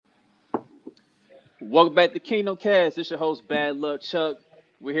Welcome back to Kingdom Cast. This is your host, Bad Luck Chuck.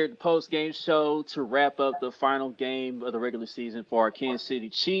 We're here at the post game show to wrap up the final game of the regular season for our Kansas City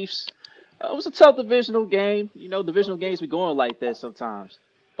Chiefs. It was a tough divisional game. You know, divisional games be going like that sometimes.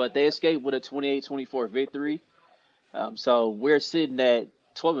 But they escaped with a 28-24 victory. So we're sitting at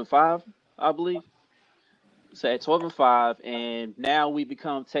 12-5, I believe. So at 12-5, and now we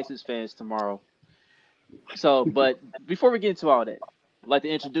become Texas fans tomorrow. So, but before we get into all that, I'd like to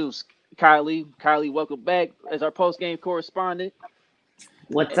introduce Kylie. Kylie, welcome back as our post game correspondent.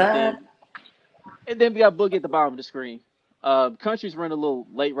 What's And up? then we got Boogie at the bottom of the screen. Country's running a little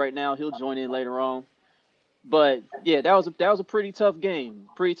late right now. He'll join in later on. But yeah, that was a pretty tough game.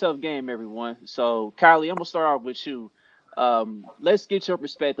 Pretty tough game, everyone. So Kylie, I'm gonna start off with you. Let's get your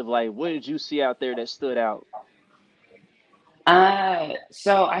perspective. Like, what did you see out there that stood out?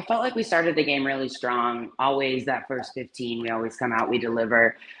 So I felt like we started the game really strong. Always that first 15, we always come out, we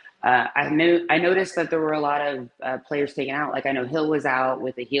deliver. I noticed that there were a lot of players taken out. Like I know Hill was out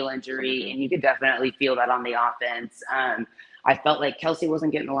with a heel injury, and you could definitely feel that on the offense. I felt like Kelsey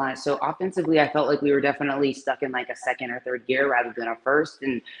wasn't getting a lot. So offensively, I felt like we were definitely stuck in like a second or third gear rather than a first.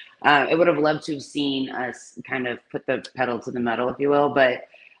 And I would have loved to have seen us kind of put the pedal to the metal, if you will. But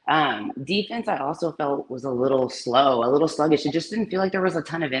defense, I also felt was a little slow, a little sluggish. It just didn't feel like there was a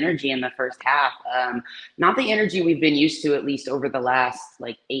ton of energy in the first half. Not the energy we've been used to, at least over the last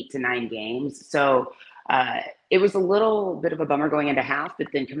like 8 to 9 games. So uh, it was a little bit of a bummer going into half, but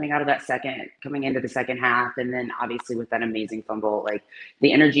then coming into the second half, and then obviously with that amazing fumble, like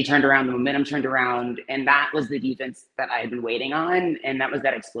the energy turned around, the momentum turned around, and that was the defense that I had been waiting on, and that was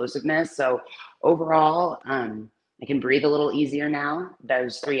that explosiveness. So overall, I can breathe a little easier now.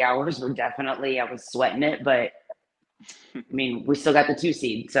 Those 3 hours were definitely, I was sweating it, but I mean, we still got the 2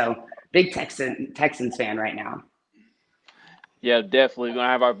 seed. So big Texans fan right now. Yeah, definitely gonna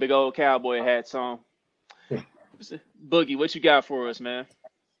have our big old cowboy hats on. Boogie, what you got for us, man?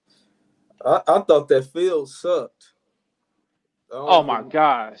 I thought that field sucked. I don't Oh my even,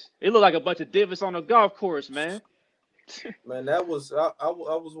 gosh, it looked like a bunch of divots on a golf course, man. man. That was I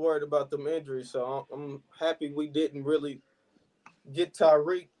was worried about them injuries, so I'm happy we didn't really get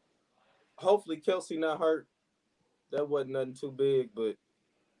Tyreek. Hopefully, Kelsey not hurt. That wasn't nothing too big, but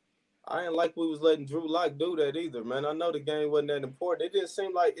I ain't like we was letting Drew Lock do that either, man. I know the game wasn't that important. It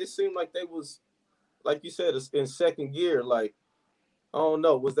seemed like they was like you said in second gear. Like I don't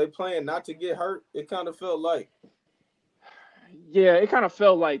know, was they playing not to get hurt? It kind of felt like. Yeah, it kind of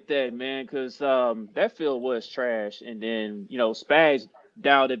felt like that, man, because that field was trash, and then Spags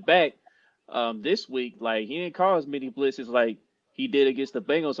dialed it back this week. Like he didn't call as many blitzes like he did against the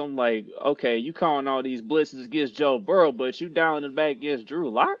Bengals. I'm like, okay, you calling all these blitzes against Joe Burrow, but you dialing it back against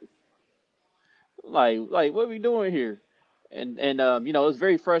Drew Lock? Like what are we doing here? And it was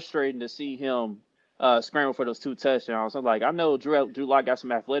very frustrating to see him scramble for those two touchdowns. I'm like, I know Drew Lock got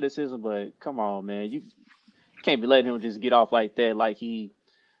some athleticism, but come on, man, you can't be letting him just get off like that. Like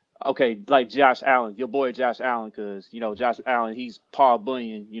like Josh Allen, your boy Josh Allen, because Josh Allen, he's Paul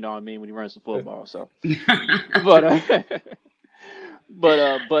Bunyan, you know what I mean, when he runs the football. So, but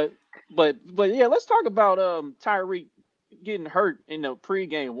but but yeah, let's talk about Tyreek getting hurt in the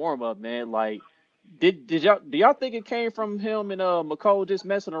pregame warm up, man. Like, do y'all think it came from him and McCole just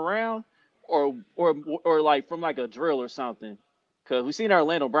messing around, or like from like a drill or something? Because we seen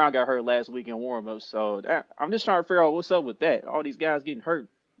Orlando Brown got hurt last week in warmups, so I'm just trying to figure out what's up with that. All these guys getting hurt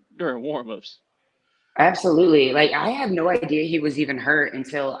during warmups. Absolutely. Like I had no idea he was even hurt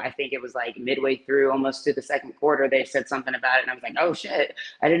until I think it was like midway through, almost to the second quarter. They said something about it, and I was like, "Oh shit!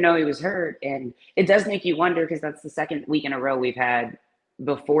 I didn't know he was hurt." And it does make you wonder because that's the second week in a row we've had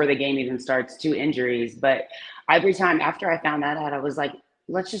before the game even starts 2 injuries. But every time after I found that out, I was like,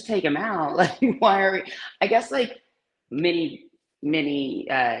 "Let's just take him out." Like, why are we? I guess like many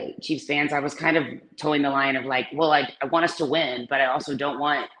Chiefs fans, I was kind of towing the line of like, well, I want us to win, but I also don't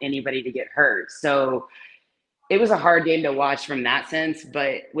want anybody to get hurt. So it was a hard game to watch from that sense.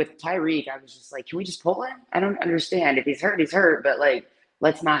 But with Tyreek, I was just like, can we just pull him? I don't understand. If he's hurt, he's hurt. But like,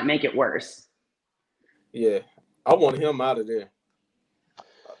 let's not make it worse. Yeah, I wanted him out of there.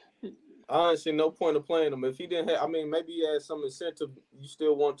 I honestly no point of playing him if he didn't have. I mean, maybe he had some incentive. You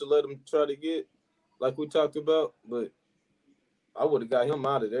still want to let him try to get like we talked about, but I would have got him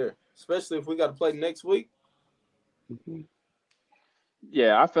out of there, especially if we got to play next week. Mhm.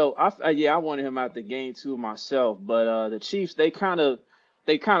 Yeah, I wanted him out the game too myself, but the Chiefs they kind of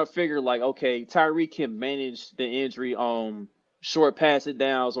figured like, okay, Tyreek can manage the injury on short passing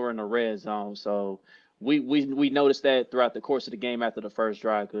downs or in the red zone. So we noticed that throughout the course of the game after the first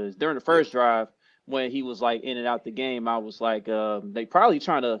drive, because during the Yeah, first drive when he was like in and out the game, I was like, they probably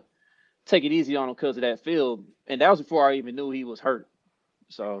trying to take it easy on him because of that field, and that was before I even knew he was hurt.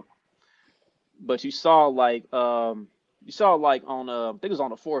 So, but you saw like on I think it was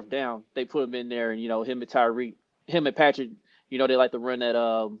on the fourth down, they put him in there, and him and Tyreek, him and Patrick, they like to run that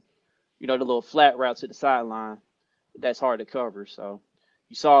the little flat route to the sideline. That's hard to cover. So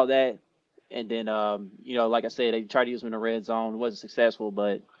you saw that, and then like I said, they tried to use him in the red zone, it wasn't successful,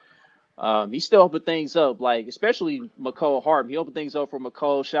 but he still opened things up, like especially McCole Hardman. He opened things up for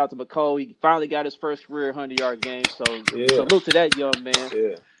McCole. Shout out to McCole. He finally got his first career 100-yard game. So Yeah, salute to that young man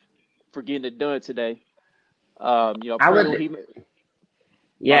yeah. for getting it done today. I Apparently would, he. My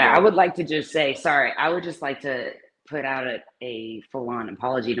yeah, I bad. would like to just say sorry. I would just like to put out a full-on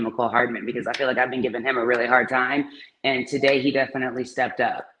apology to McCole Hardman because I feel like I've been giving him a really hard time, and today he definitely stepped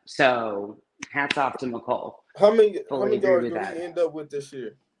up. So hats off to McCole. How many Fully agree yards with do that. we end up with this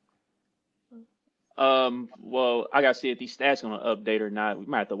year? Well, I gotta see if these stats gonna update or not. We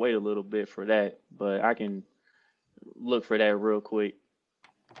might have to wait a little bit for that, but I can look for that real quick.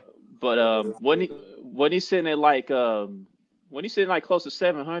 But when he's sitting at when he's sitting like close to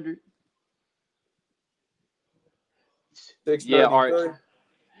 700, yeah, Art, 633.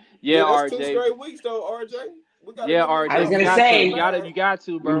 yeah, Yeah, that's 2 RJ, straight weeks though, RJ. We gotta yeah, give him I was RJ, credit. you gonna If he got to, play say, you bad, got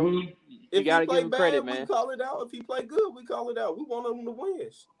to, bro. hmm You if he got to give play him credit, bad, we man. call it out. If he play good, we call it out. We want him to win.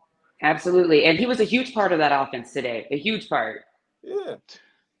 absolutely, and he was a huge part of that offense today. A huge part. Yeah,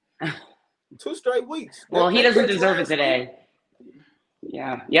 2 straight weeks. Well, he That doesn't catch deserve it last week. today.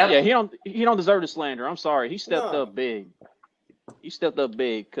 Yeah. Yeah, Yep. he don't deserve the slander. I'm sorry. He stepped Nah, up big. He stepped up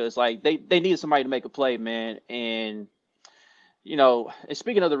big because like they needed somebody to make a play, man. And and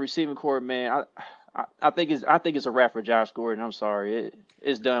speaking of the receiving core, man, I think it's a wrap for Josh Gordon. I'm sorry,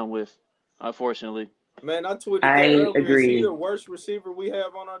 it's done with, unfortunately. man, I tweeted that I earlier. Is he agree. the worst receiver we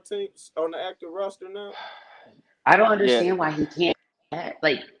have on our team on the active roster now? I don't Yeah, understand why he can't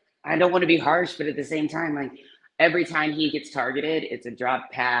like I don't want to be harsh, but at the same time, like every time he gets targeted, it's a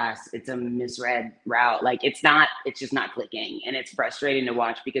drop pass, it's a misread route. Like it's just not clicking. And it's frustrating to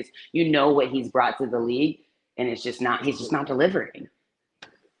watch because you know what he's brought to the league and he's just not delivering.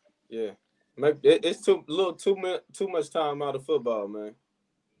 Yeah, maybe it's too much time out of football, man.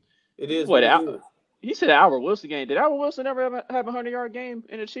 It is what what it Al, is. he said Albert Wilson game. Did Albert Wilson ever have a 100-yard game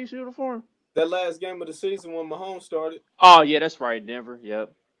in a Chiefs uniform? That last game of the season when Mahomes started. Oh yeah, that's right, Denver.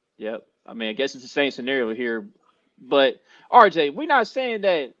 Yep. I mean, I guess it's the same scenario here, but RJ, we're not saying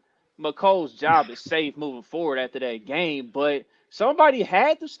that McColl's job is safe moving forward after that game, but somebody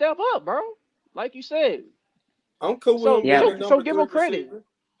had to step up, bro. Like you said. I'm cool with So him being Yep. a so number give 3 him credit. receiver.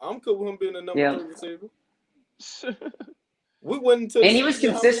 I'm cool with him being a number 3 Yep. receiver. We went into the And he was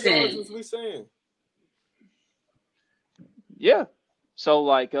season. How many yards consistent. was we saying? Yeah. So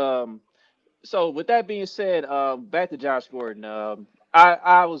like so with that being said, back to Josh Gordon.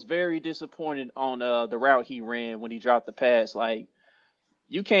 I was very disappointed on the route he ran when he dropped the pass. Like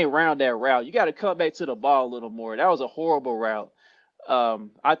you can't round that route. You got to cut back to the ball a little more. That was a horrible route.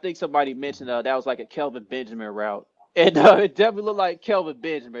 I think somebody mentioned that was like a Kelvin Benjamin route. And it definitely looked like Kelvin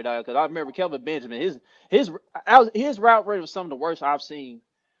Benjamin, because I remember Kelvin Benjamin. His route rate was some of the worst I've seen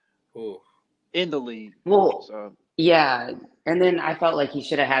Oh, in the league. Well, So yeah. And then I felt like he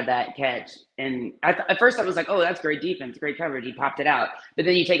should have had that catch. And at first I was like, oh, that's great defense, great coverage. He popped it out. But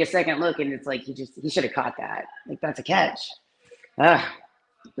then you take a second look and it's like he should have caught that. Like that's a catch.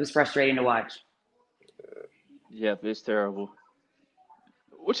 It was frustrating to watch. yeah, it's terrible.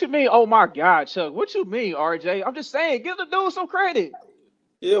 What you mean? Oh my God, Chuck. What you mean, RJ? I'm just saying, give the dude some credit.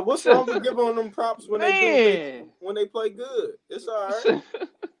 yeah. What's wrong with giving them props when they Man. when they play good? It's all right.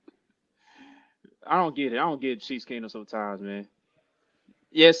 I don't get it. I don't get Chiefs Kingdom sometimes, man.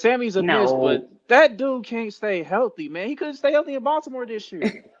 Yeah, Sammy's a miss, No. but that dude can't stay healthy, man. He couldn't stay healthy in Baltimore this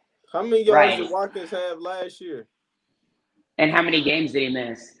year. How many yards Right. did Watkins have last year? And how many games did he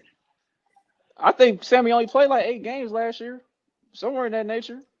miss? I think Sammy only played like 8 games last year, somewhere in that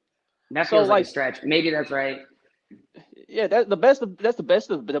nature. That So feels like a like, stretch. Maybe that's right. yeah, the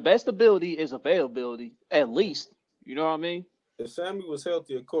best ability is availability, at least. You know what I mean? If Sammy was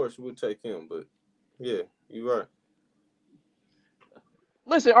healthy, of course we'd take him. But yeah, you're right.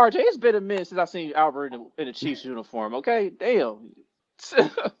 Listen, RJ, it's been a minute since I've seen Albert in a Chiefs uniform. Okay, damn.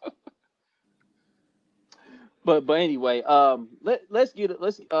 But anyway, I've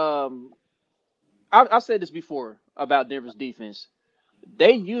said this before about Denver's defense.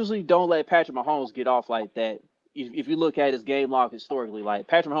 They usually don't let Patrick Mahomes get off like that. If you look at his game log historically, like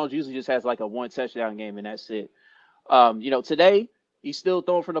Patrick Mahomes usually just has like a one touchdown game and that's it. Today he's still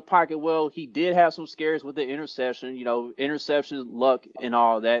throwing from the pocket well. He did have some scares with the interception, interception luck and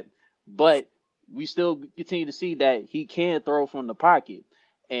all that, but we still continue to see that he can throw from the pocket.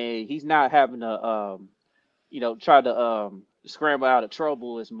 and he's not having to try to scramble out of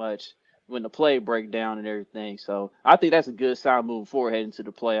trouble as much when the play break down and everything. So I think that's a good sign moving forward heading to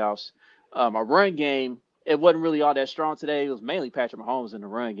the playoffs. Our run game, it wasn't really all that strong today. It was mainly Patrick Mahomes in the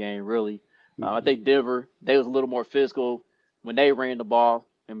run game, really. I think Denver, they was a little more physical when they ran the ball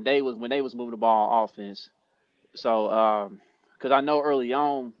and when they was moving the ball on offense. So because I know early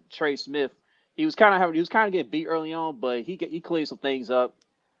on Trey Smith, he was kind of getting beat early on, but he cleaned some things up.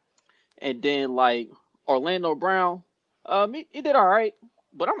 And then like Orlando Brown, he did all right.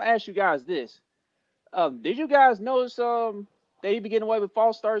 But I'm gonna ask you guys this: did you guys notice that he be getting away with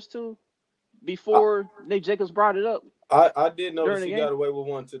false starts too before Nick Jacobs brought it up I did during notice the he game? got away with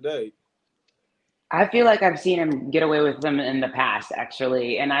one today. I feel like I've seen him get away with them in the past,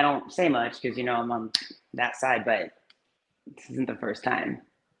 actually, and I don't say much because I'm on that side, but this isn't the first time.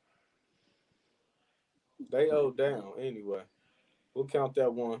 They owe down anyway. We'll count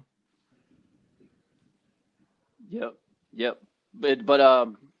that one. Yep. But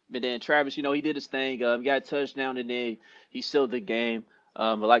but then Travis, he did his thing. He got a touchdown and then he sealed the game.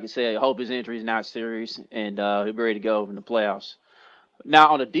 But like I said, I hope his injury is not serious and he'll be ready to go in the playoffs. Now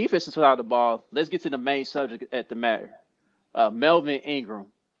on the defensive side of the ball, let's get to the main subject at the matter. Melvin Ingram.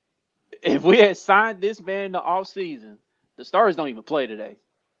 If we had signed this man in the offseason, the Stars don't even play today.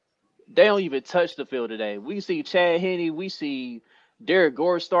 They don't even touch the field today. We see Chad Henne, we see Derek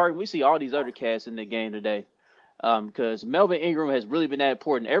Gore starting, we see all these other cats in the game today. Because Melvin Ingram has really been that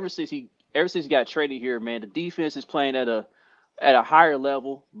important ever since he got traded here, man. The defense is playing at a higher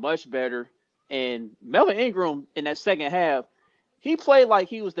level, much better. And Melvin Ingram in that second half, he played like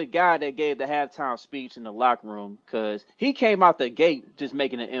he was the guy that gave the halftime speech in the locker room because he came out the gate just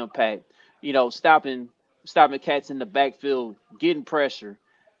making an impact, stopping cats in the backfield, getting pressure.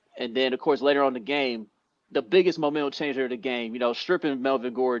 And then, of course, later on in the game, the biggest momentum changer of the game, stripping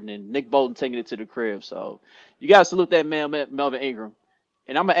Melvin Gordon and Nick Bolton taking it to the crib. So you got to salute that man, Melvin Ingram.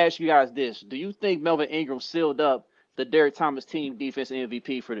 And I'm going to ask you guys this. Do you think Melvin Ingram sealed up the Derek Thomas team defense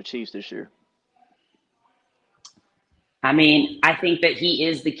MVP for the Chiefs this year? I mean, I think that he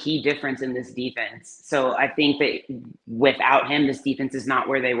is the key difference in this defense. So I think that without him, this defense is not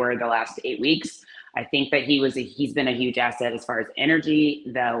where they were the last 8 weeks. I think that he's been a huge asset as far as energy,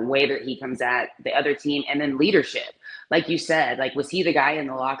 the way that he comes at the other team, and then leadership. Like you said, was he the guy in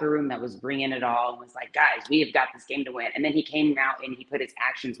the locker room that was bringing it all and was like, guys, we have got this game to win? And then he came out and he put his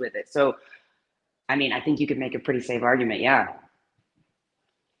actions with it. So, I mean, I think you could make a pretty safe argument, yeah.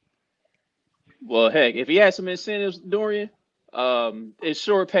 Well, heck, if he had some incentives, Dorian, it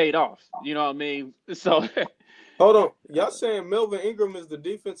sure paid off. You know what I mean? So hold on. Y'all saying Melvin Ingram is the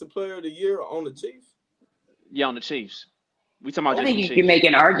defensive player of the year on the Chiefs? Yeah, on the Chiefs. We talking about I just think the you Chiefs. can make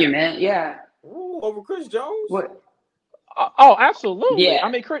an argument, yeah. Ooh, over Chris Jones? What? Oh, absolutely. Yeah. I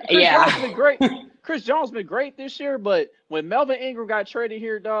mean, Chris Yeah. Jones has been great. Chris Jones been great this year, but when Melvin Ingram got traded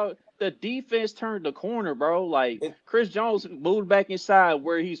here, dog, the defense turned the corner, bro. Like Chris Jones moved back inside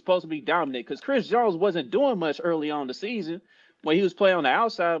where he's supposed to be dominant because Chris Jones wasn't doing much early on the season when he was playing on the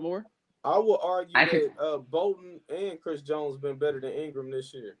outside more. I would argue that Bolton and Chris Jones been better than Ingram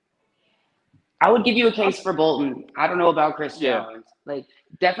this year. I would give you a case for Bolton. I don't know about Chris Jones.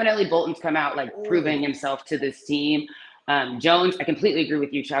 Definitely Bolton's come out proving himself to this team. Jones, I completely agree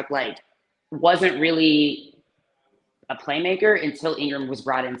with you, Chuck. Wasn't really a playmaker until Ingram was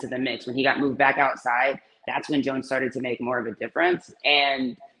brought into the mix. When he got moved back outside, that's when Jones started to make more of a difference.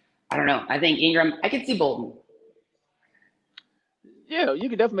 And I don't know. I think Ingram, I could see Bolton. Yeah, you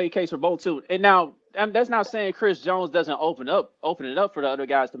could definitely make a case for both too. And now that's not saying Chris Jones doesn't open it up for the other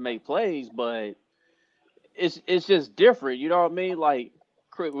guys to make plays, but it's just different. You know what I mean?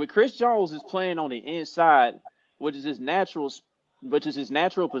 When Chris Jones is playing on the inside, which is his natural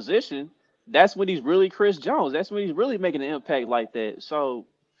position, that's when he's really Chris Jones. That's when he's really making an impact like that. So,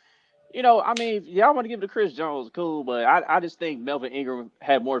 I mean, if y'all want to give it to Chris Jones, cool, but I just think Melvin Ingram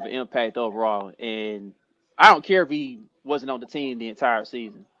had more of an impact overall. And I don't care if he wasn't on the team the entire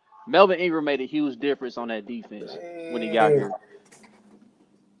season. Melvin Ingram made a huge difference on that defense when he got here.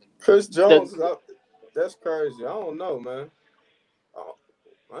 Chris Jones, that's crazy. I don't know, man. Oh,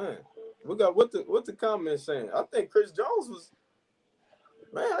 man. We got what the comments saying. I think Chris Jones was.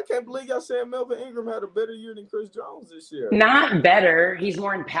 Man, I can't believe y'all saying Melvin Ingram had a better year than Chris Jones this year. Not better. He's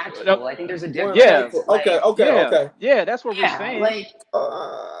more impactful. I think there's a difference. Yeah. Okay. Yeah, that's what we're saying.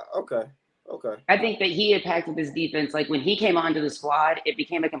 Okay. I think that he impacted this defense. When he came onto the squad, it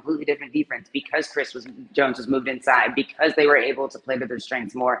became a completely different defense because Jones was moved inside, because they were able to play to their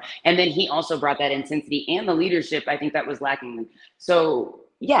strengths more. And then he also brought that intensity and the leadership, I think, that was lacking. So,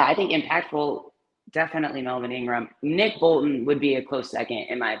 yeah, I think impactful definitely Melvin Ingram. Nick Bolton would be a close second,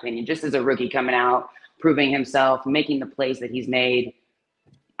 in my opinion, just as a rookie coming out, proving himself, making the plays that he's made.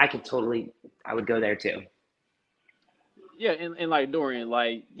 I would go there too. Yeah, and like Dorian,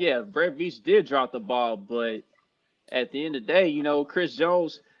 like, yeah, Brett Veach did drop the ball, but at the end of the day, Chris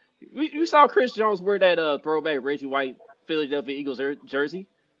Jones, you saw Chris Jones wear that throwback Reggie White Philadelphia Eagles jersey.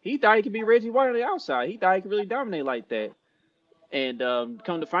 He thought he could be Reggie White on the outside. He thought he could really dominate like that. And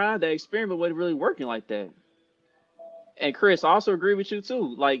come to find out, that experiment wasn't really working like that. And Chris, I also agree with you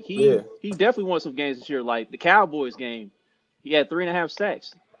too. Like he definitely won some games this year. Like the Cowboys game, he had 3.5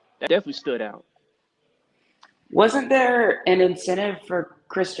 sacks. That definitely stood out. Wasn't there an incentive for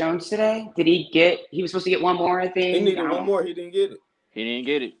Chris Jones today? He was supposed to get one more, I think. He needed one more. He didn't get it. He didn't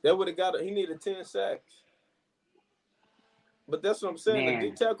get it. That would have got it. He needed 10 sacks. But that's what I'm saying. Man. The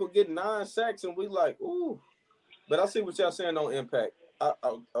D tackle get 9 sacks, and we like, ooh. But I see what y'all saying on impact.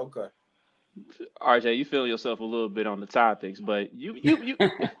 Okay. RJ, you feel yourself a little bit on the topics, but you've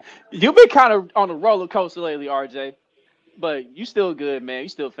been kind of on a roller coaster lately, RJ. But you still good, man. You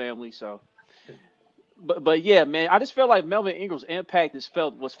still family, so. But yeah, man, I just felt like Melvin Ingram's impact was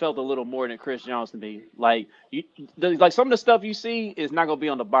felt a little more than Chris Jones to me. Like like some of the stuff you see is not gonna be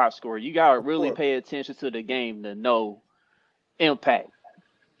on the box score. You gotta really pay attention to the game to know impact.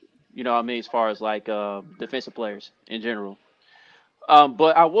 You know what I mean, as far as like defensive players in general.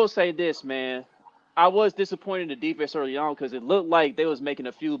 But I will say this, man. I was disappointed in the defense early on because it looked like they was making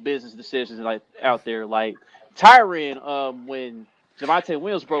a few business decisions like out there. Like Tyron, when Javonte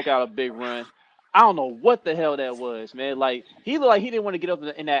Williams broke out a big run, I don't know what the hell that was, man. Like he looked like he didn't want to get up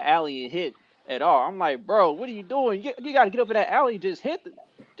in that alley and hit at all. I'm like, bro, what are you doing? You got to get up in that alley and just hit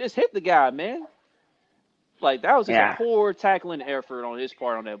the guy, man. Like that was just a poor tackling effort on his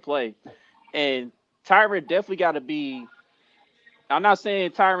part on that play. And Tyron definitely got to be. I'm not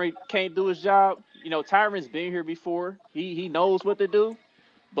saying Tyron can't do his job. Tyron's been here before. He knows what to do.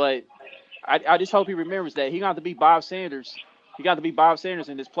 But I just hope he remembers that he got to be Bob Sanders. He got to be Bob Sanders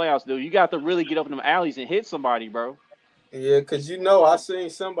in this playoffs, dude. You got to really get up in them alleys and hit somebody, bro. Yeah, because I seen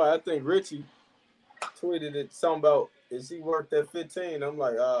somebody, I think Richie tweeted it, something about, is he worked at 15? I'm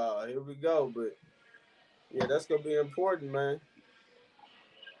like, here we go. But, yeah, that's going to be important, man.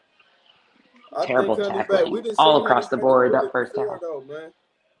 Terrible tackling all across the board that first half. Man.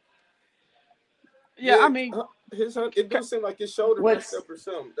 Yeah, I mean, it does seem like his shoulder messed up or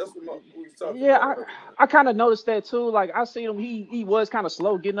something. That's what we was talking about. Yeah, I kind of noticed that too. Like I seen him, he was kind of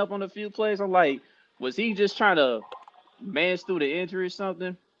slow getting up on a few plays. I'm like, was he just trying to manage through the injury or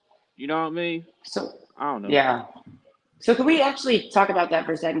something? You know what I mean? So I don't know. Yeah. So could we actually talk about that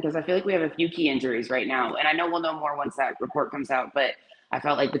for a second? Because I feel like we have a few key injuries right now, and I know we'll know more once that report comes out. But I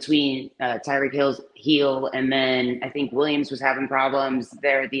felt like between Tyreek Hill's heel and then I think Williams was having problems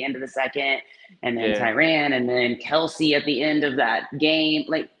there at the end of the second, and then Tyrann, and then Kelsey at the end of that game.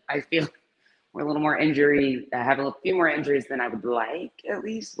 Like I feel we're a little more injury, having a few more injuries than I would like. At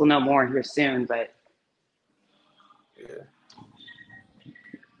least we'll know more here soon. But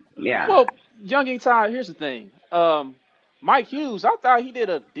yeah. Well, Young Ty, here's the thing. Mike Hughes, I thought he did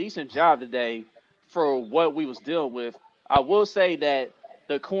a decent job today for what we was dealing with. I will say that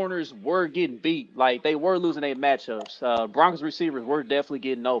the corners were getting beat. Like, they were losing their matchups. Broncos receivers were definitely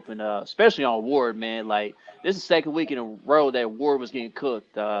getting open, especially on Ward, man. Like, this is the second week in a row that Ward was getting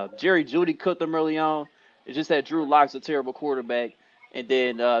cooked. Jerry Jeudy cooked them early on. It's just that Drew Lock's a terrible quarterback. And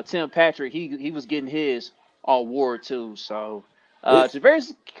then Tim Patrick, he was getting his on Ward, too. So,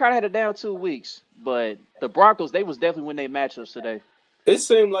 Javarius kind of had it down 2 weeks. But the Broncos, they was definitely winning their matchups today. It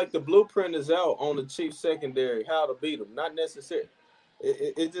seemed like the blueprint is out on the Chiefs secondary, how to beat them. Not necessarily.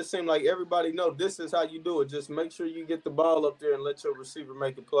 It just seemed like everybody know this is how you do it. Just make sure you get the ball up there and let your receiver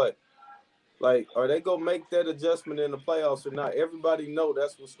make a play. Like, are they going to make that adjustment in the playoffs or not? Everybody know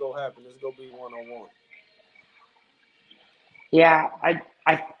that's what's going to happen. It's going to be one-on-one. Yeah,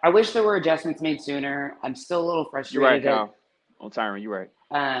 I wish there were adjustments made sooner. I'm still a little frustrated. You're right, Kyle. On Tyron, you're right.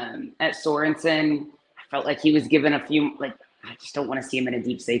 At Sorensen, I felt like he was given a few, like, I just don't want to see him in a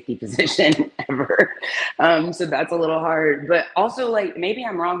deep safety position ever. So that's a little hard. But also, like, maybe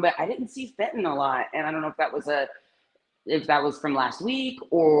I'm wrong, but I didn't see Fenton a lot. And I don't know if that was from last week,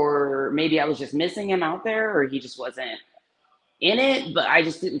 or maybe I was just missing him out there, or he just wasn't in it, but I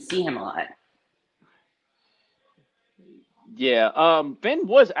just didn't see him a lot. Yeah, Ben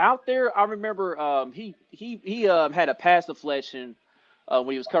was out there. I remember he had a pass deflection when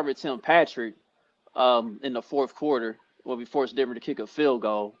he was covering Tim Patrick in the fourth quarter when we forced Denver to kick a field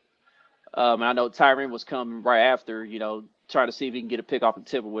goal. And I know Tyrann was coming right after, trying to see if he can get a pick off the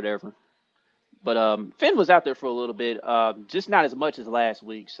tip or whatever. But Finn was out there for a little bit, just not as much as last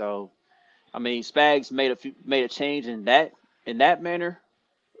week. So I mean, Spags made a change in that manner,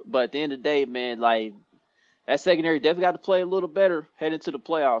 but at the end of the day, man, like that secondary definitely got to play a little better heading to the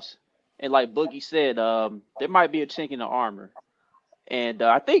playoffs. And like Boogie said, there might be a chink in the armor. And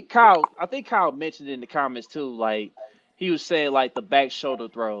I think Kyle mentioned in the comments too, like he was saying like the back shoulder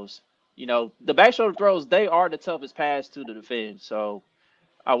throws. You know, the back shoulder throws, they are the toughest pass to the defend. So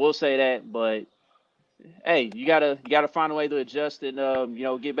I will say that, but hey, you gotta find a way to adjust and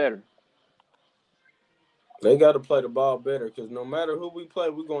get better. They got to play the ball better because no matter who we play,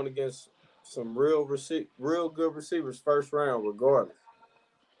 we're going against some real good receivers first round, regardless.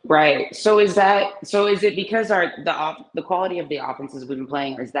 Right. So is it because the quality of the offenses we've been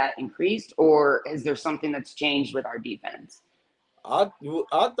playing is that increased, or is there something that's changed with our defense? I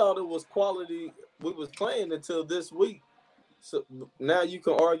thought it was quality we was playing until this week. So now you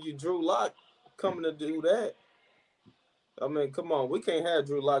can argue Drew Lock coming to do that. I mean, come on. We can't have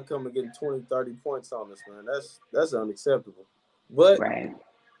Drew Lock coming getting 20, 30 points on us, man. That's unacceptable. But Right.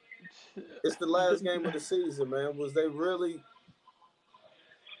 it's the last game of the season, man. Was they really –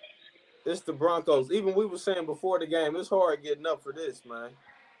 it's the Broncos. Even we were saying before the game, it's hard getting up for this, man.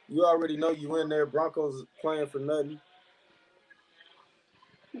 You already know you in there. Broncos playing for nothing.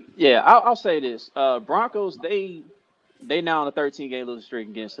 Yeah, I'll say this. Broncos, they now on a 13-game losing streak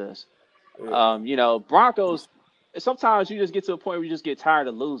against us. Yeah. Broncos, sometimes you just get to a point where you just get tired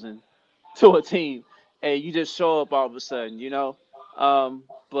of losing to a team and you just show up all of a sudden.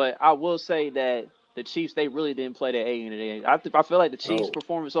 But I will say that the Chiefs, they really didn't play their A in the game. I feel like the Chiefs' Oh,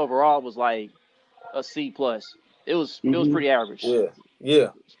 performance overall was like a C plus. It was Hmm. pretty average. yeah.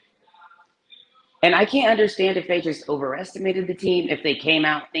 And I can't understand if they just overestimated the team, if they came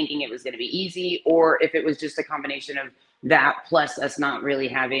out thinking it was going to be easy, or if it was just a combination of that plus us not really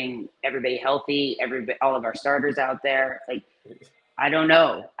having everybody healthy, all of our starters out there. Like, I don't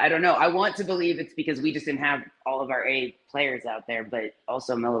know. I want to believe it's because we just didn't have all of our A players out there, but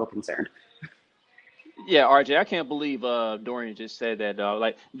also I'm a little concerned. Yeah, RJ, I can't believe Dorian just said that, dog.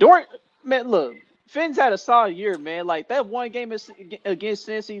 Like Dorian, man, look, Finn's had a solid year, man. Like that one game against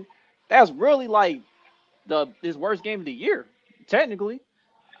Cincy, that's really like his worst game of the year, technically.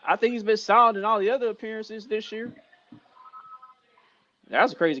 I think he's been solid in all the other appearances this year.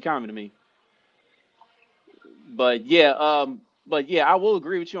 That's a crazy comment to me. But yeah, I will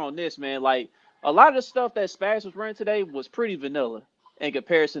agree with you on this, man. Like a lot of the stuff that Spags was running today was pretty vanilla in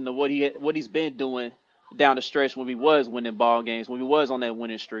comparison to what he's been doing down the stretch when we was winning ball games, when we was on that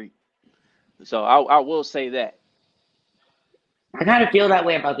winning streak. So I will say that. I kind of feel that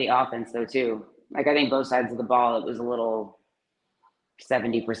way about the offense, though, too. Like, I think both sides of the ball, it was a little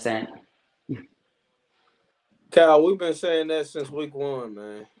 70%. Kyle, we've been saying that since week one,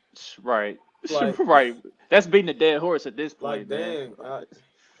 man. Right. Like, Right. That's beating the dead horse at this like, point, man. dang.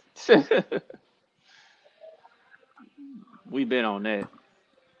 We've been on that.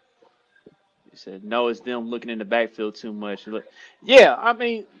 He said, no, it's them looking in the backfield too much. Look, yeah, I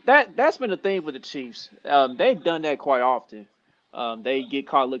mean that's been the thing with the Chiefs. They've done that quite often. They get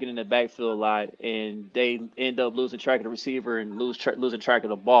caught looking in the backfield a lot, and they end up losing track of the receiver and losing track of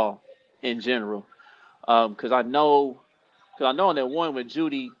the ball in general. Because I know on that one when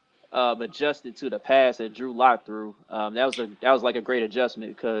Judy adjusted to the pass that Drew Lock threw, that was like a great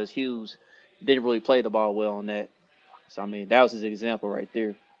adjustment because Hughes didn't really play the ball well on that. So I mean that was his example right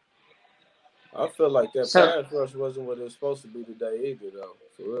there. I feel like that So, pass rush wasn't what it was supposed to be today either, though.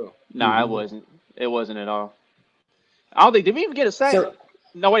 For real. Nah, it mhm. wasn't. It wasn't at all. I don't think did we even get a sack? So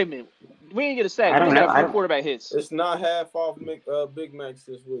No, wait a minute. We didn't get a sack. I We don't just know. got a I few don't. quarterback hits. It's not half off Big Macs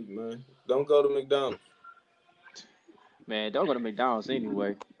this week, man. Don't go to McDonald's. Man, don't go to McDonald's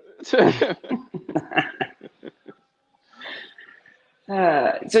anyway.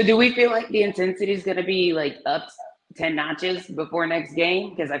 So do we feel like the intensity is going to be like up 10 notches before next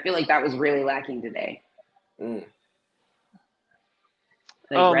game? Because I feel like that was really lacking today. Mm.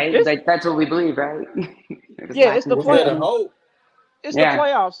 Like, right? it's Like, that's what we believe, right? It was yeah, it's the lacking We had a play. today. hope. It's the Yeah.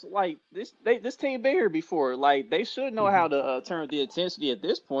 playoffs. Like this team been here before. Like they should know how Mhm. to turn the intensity at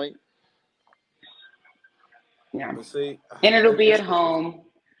this point. Yeah. But see, And it'll be at it's home.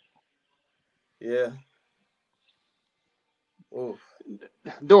 yeah. Oof.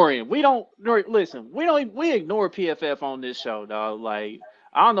 Dorian, listen. We ignore PFF on this show, dog. Like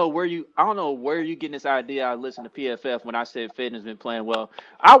I don't know where you getting this idea. I listen to PFF when I said Fitton's been playing well.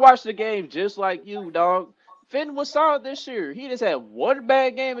 I watched the game just like you, dog. Fitton was solid this year. He just had one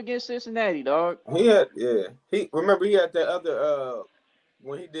bad game against Cincinnati, dog. He had that other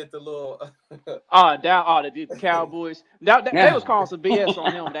when he did the little The Cowboys. Now they was calling some BS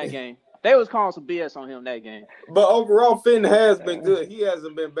on him that game. They was calling some BS on him that game. But overall, Fenton has been good. He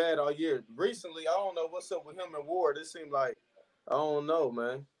hasn't been bad all year. Recently, I don't know what's up with him and Ward. It seemed like, I don't know,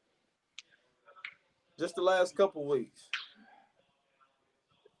 man. Just the last couple weeks.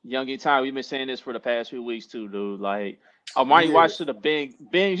 Young Ty, we've been saying this for the past few weeks too, dude. Like Armani White should have been.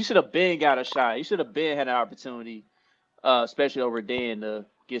 He should have been got a shot. He should have been had an opportunity, especially over Dan to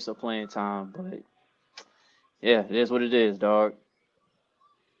get some playing time. But yeah, it is what it is, dog.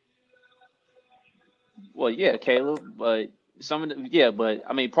 Well, yeah, Caleb, but but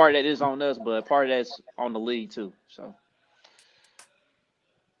I mean, part of that is on us, but part of that's on the league too. So,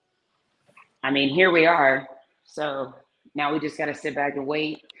 I mean, here we are. So now we just got to sit back and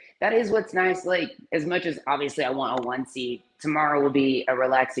wait. That is what's nice. Like, as much as obviously I want a 1 seed, tomorrow will be a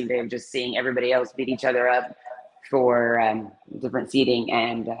relaxing day of just seeing everybody else beat each other up for different seeding,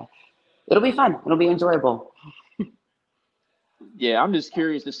 and it'll be fun. It'll be enjoyable. yeah, I'm just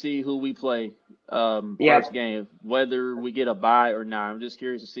curious to see who we play first game, whether we get a bye or not. I'm just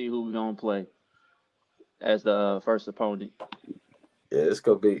curious to see who we're gonna play as the first opponent. Yeah, it's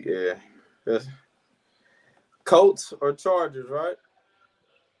gonna be That's Colts or Chargers, right?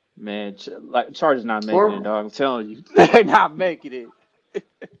 Man, Chargers not making it, dog. I'm telling you, they're not making it.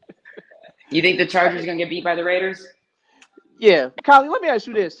 You think the Chargers are gonna get beat by the Raiders? Yeah, Kylie, let me ask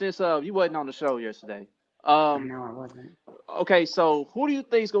you this: since you wasn't on the show yesterday, No, I wasn't. okay, so who do you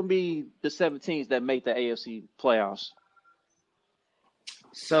think is gonna be the 17s that make the AFC playoffs?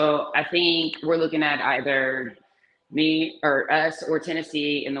 So I think we're looking at either me or us or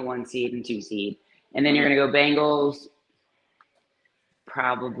Tennessee in the 1 seed and 2 seed. And then you're going to go Bengals,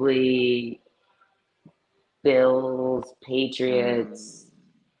 probably Bills, Patriots,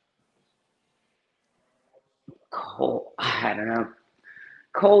 I don't know.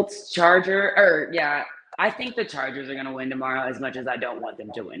 Colts, I think the Chargers are going to win tomorrow as much as I don't want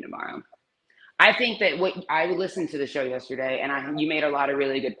them to win tomorrow. I think that I listened to the show yesterday, and you made a lot of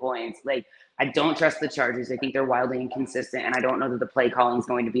really good points. Like, I don't trust the Chargers. I think they're wildly inconsistent, and I don't know that the play calling is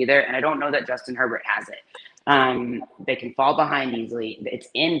going to be there, and I don't know that Justin Herbert has it. They can fall behind easily. It's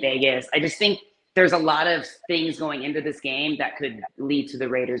in Vegas. I just think there's a lot of things going into this game that could lead to the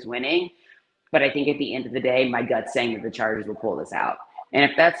Raiders winning, but I think at the end of the day, my gut's saying that the Chargers will pull this out. And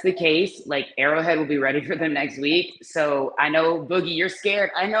if that's the case, like, Arrowhead will be ready for them next week. So I know, Boogie, you're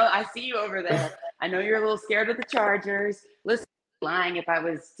scared. I know, I see you over there. I know you're a little scared of the Chargers. Listen, lying if I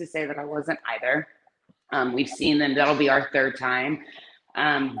was to say that I wasn't either. We've seen them. That'll be our third time.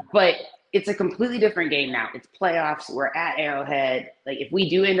 But it's a completely different game now. It's playoffs. We're at Arrowhead. Like, if we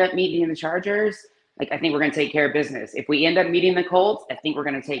do end up meeting the Chargers, like, I think we're going to take care of business. If we end up meeting the Colts, I think we're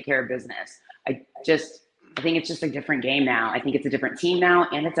going to take care of business. I think it's just a different game now. I think it's a different team now,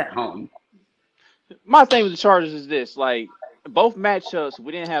 and it's at home. My thing with the Chargers is this: like, both matchups,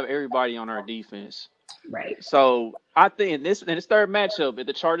 we didn't have everybody on our defense. Right. So I think in this third matchup, if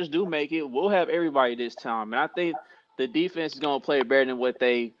the Chargers do make it, we'll have everybody this time. And I think the defense is going to play better than what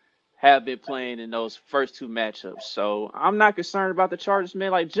they have been playing in those first two matchups. So I'm not concerned about the Chargers,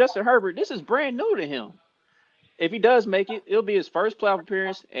 man. Like, Justin Herbert, this is brand new to him. If he does make it, it'll be his first playoff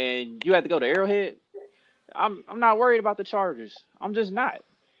appearance, and you have to go to Arrowhead. I'm not worried about the Chargers. I'm just not.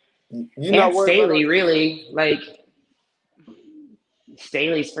 You're not worried Staley, really, like,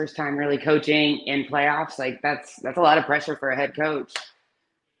 Staley's first time really coaching in playoffs. Like, that's a lot of pressure for a head coach.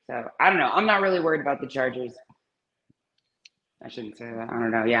 So I don't know. I'm not really worried about the Chargers. I shouldn't say that. I don't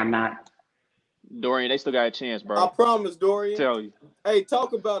know. Yeah, I'm not. Dorian, they still got a chance, bro. I promise, Dorian. Tell you. Hey,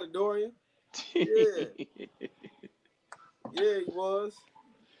 talk about it, Dorian. Yeah. Yeah, he was.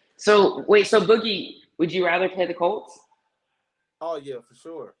 So Boogie, would you rather play the Colts? Oh yeah, for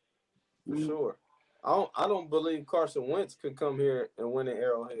sure. For sure. I don't believe Carson Wentz could come here and win an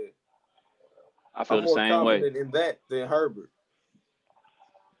Arrowhead. I feel I'm the more same way. confident in that than Herbert.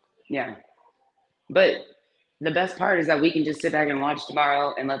 Yeah. But the best part is that we can just sit back and watch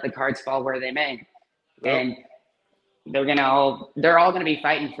tomorrow and let the cards fall where they may. Yep. And they're all gonna be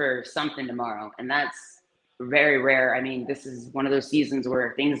fighting for something tomorrow. And that's very rare. I mean, this is one of those seasons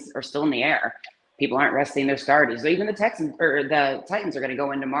where things are still in the air. People aren't resting their starters. So even the Texans or the Titans are going to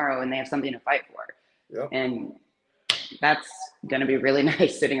go in tomorrow and they have something to fight for. Yep. And that's going to be really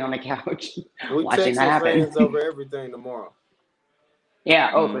nice sitting on the couch we watching that happen. Fans over everything tomorrow.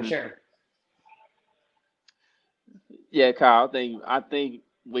 Yeah. Oh, for sure. Yeah, Kyle. I think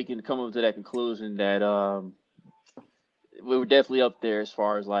we can come up to that conclusion that we were definitely up there as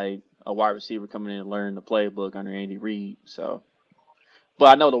far as like a wide receiver coming in and learning the playbook under Andy Reid. So, but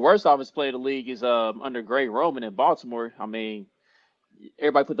I know the worst offensive play of the league is under Greg Roman in Baltimore. I mean,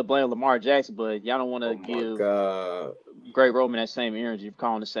 everybody put the blame on Lamar Jackson, but y'all don't want Oh to my give God. Greg Roman that same energy of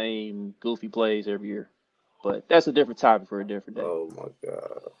calling the same goofy plays every year. But that's a different topic for a different day. Oh my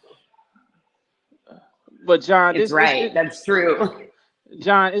God. But John, It's this is right. That's true.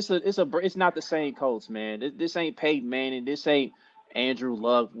 John. It's not the same Colts, man. This ain't Peyton Manning. This ain't Andrew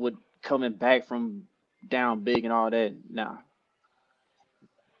Luck with coming back from down big and all that. Nah.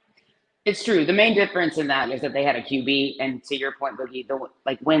 It's true. The main difference in that is that they had a QB, and to your point, Boogie,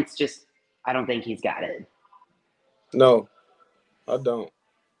 like Wentz just, I don't think he's got it. No, I don't.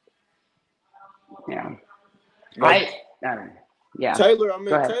 Yeah. Like I don't know. Yeah. Taylor,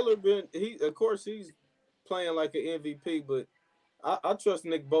 Go ahead. Taylor of course he's playing like an MVP, but I trust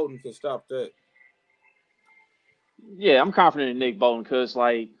Nick Bolton can stop that. Yeah, I'm confident in Nick Bolton because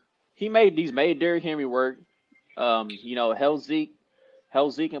like he's made Derrick Henry work.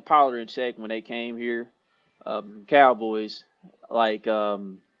 Held Zeke and Pollard in check when they came here. Cowboys, like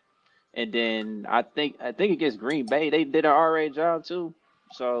and then I think against Green Bay they did an alright job too.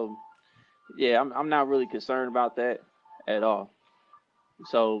 So yeah, I'm not really concerned about that at all.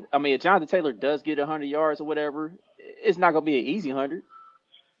 So I mean, if Jonathan Taylor does get 100 yards or whatever, it's not gonna be an easy 100.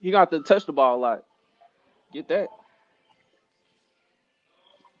 You got to touch the ball a lot. Get that.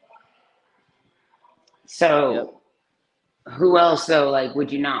 Yep. So who else though, like,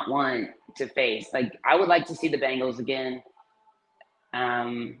 would you not want to face? Like, I would like to see the Bengals again.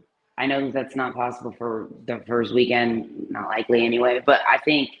 Um, I know that's not possible for the first weekend, not likely anyway, but I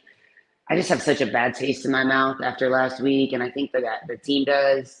think I just have such a bad taste in my mouth after last week, and I think that the team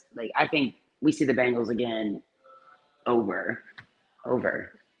does. Like, I think we see the Bengals again over,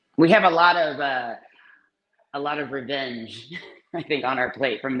 over. We have a lot of revenge, I think, on our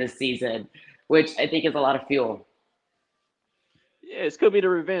plate from this season, which I think is a lot of fuel. Yeah, it could be the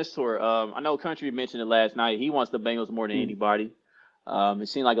revenge tour. I know Country mentioned it last night. He wants the Bengals more than Mm. anybody. It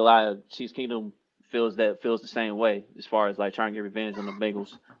seemed like a lot of Chiefs Kingdom feels the same way as far as like trying to get revenge on the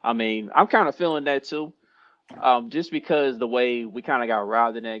Bengals. I mean, I'm kind of feeling that too. Just because the way we kind of got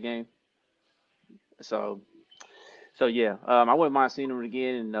robbed in that game. So so yeah, I wouldn't mind seeing them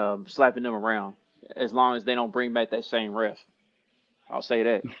again and slapping them around as long as they don't bring back that same ref. I'll say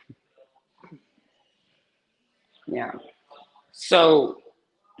that. Yeah. So,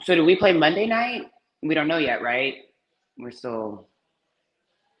 so do we play Monday night? We don't know yet, right? We're still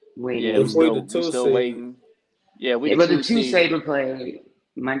Yeah, we If we the still waiting. we two still seed, waiting. Yeah, we Yeah, the but the two two seed. say would play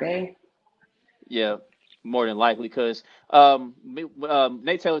Monday. Yeah, more than likely, because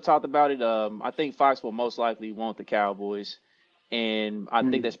Nate Taylor talked about it. I think Fox will most likely want the Cowboys, and I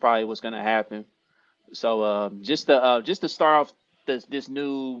think Mm. that's probably what's going to happen. So just to start off this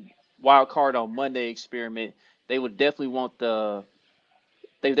new wild card on Monday experiment, they would definitely want the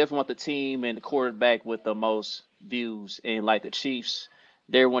team and the quarterback with the most views, and like the Chiefs,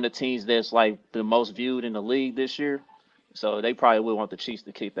 they're one of the teams that's like the most viewed in the league this year. So they probably would want the Chiefs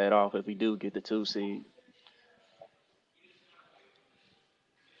to kick that off if we do get the two seed.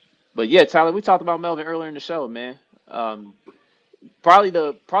 But yeah, Tyler, we talked about Melvin earlier in the show, man. Um, probably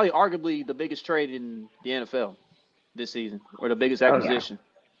arguably the biggest trade in the NFL this season, or the biggest Oh yeah. acquisition.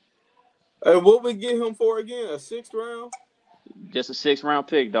 and what we get him for again? A sixth round? Just a 6th round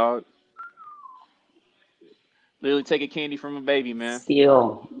pick, dog. Literally taking candy from a baby, man.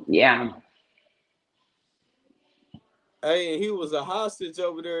 Steal. Yeah. Hey, and he was a hostage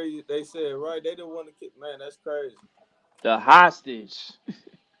over there. They said, right? They didn't want to kick. Man, that's crazy. The hostage.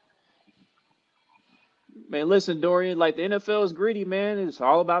 Man, listen, Dorian, like the NFL is greedy, man. It's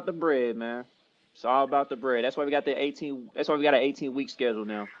all about the bread, man. It's all about the bread. That's why we got the 18. That's why we got an 18-week schedule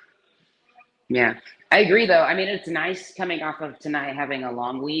now. Yeah. I agree though. I mean, it's nice coming off of tonight having a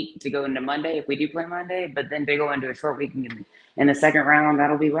long week to go into Monday if we do play Monday, but then to go into a short week in the second round,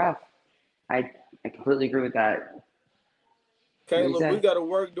 that'll be rough. I completely agree with that. What do you Caleb, we say? got to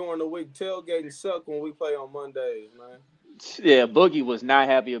work during the week. Tailgating suck when we play on Mondays, man. Yeah, Boogie was not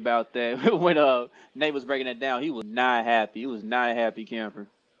happy about that when Nate was breaking it down. He was not happy. He was not a happy camper.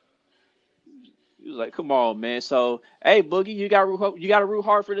 He was like, "Come on, man." So, hey, Boogie, you got to root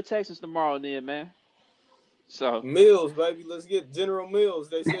hard for the Texans tomorrow, then, man. So, Mills, baby. Let's get General Mills.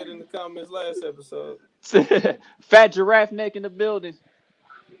 They said in the comments last episode. fat giraffe neck in the building.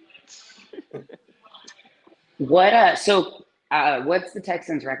 What's the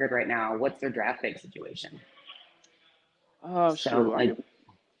Texans record right now? What's their draft pick situation? Oh So shoot, I like, could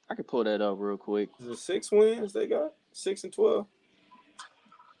I could pull that up real quick. Is it 6 wins they got? 6-12.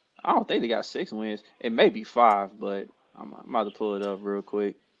 I don't think they got 6 wins. It may be five, but I'm about to pull it up real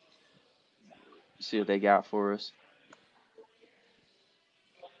quick. See what they got for us.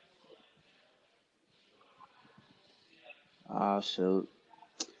 Ah, shoot.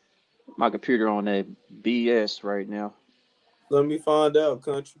 My computer on that BS right now. Let me find out,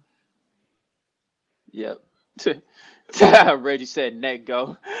 country. Yep. Reggie said neck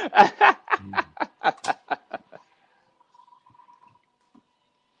go.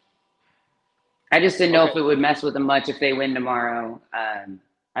 I just didn't know Okay. if it would mess with them much if they win tomorrow.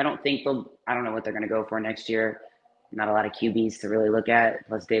 I don't think they'll. I don't know what they're going to go for next year. Not a lot of QBs to really look at.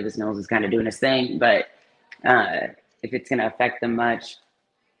 Plus, Davis Mills is kind of doing his thing. But if it's going to affect them much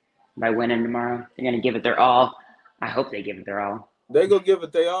by winning tomorrow, they're going to give it their all. I hope they give it their all. They gonna give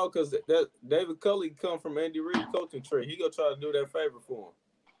it they all because that David Culley come from Andy Reid coaching tree. He gonna try to do that favor for him.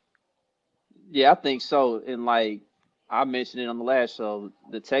 Yeah, I think so. And like I mentioned it on the last show,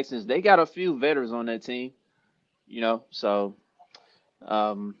 the Texans, they got a few veterans on that team, so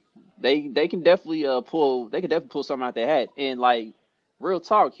um they can definitely pull something out their hat. And like real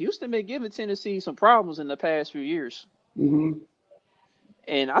talk, Houston been giving Tennessee some problems in the past few years. Mm-hmm.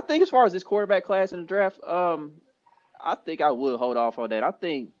 And I think as far as this quarterback class in the draft, I think I would hold off on that. I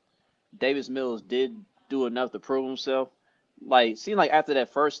think Davis Mills did do enough to prove himself. Like seemed like after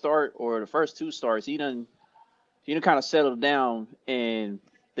that first start or the first two starts, he done kind of settled down and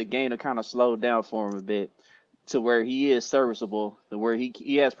the game done kind of slowed down for him a bit to where he is serviceable, to where he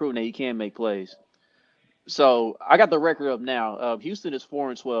has proven that he can make plays. So I got the record up now. Houston is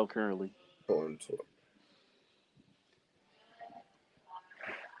 4-12 currently. So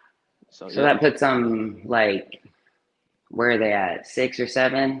So yep, that puts them like where are they at? 6 or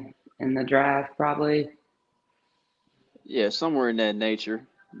 7 in the draft, probably. yeah, somewhere in that nature,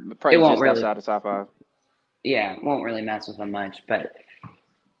 It probably won't just really. outside the top five. Yeah, won't really mess with them much. But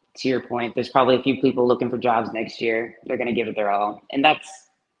to your point, there's probably a few people looking for jobs next year. They're going to give it their all, and that's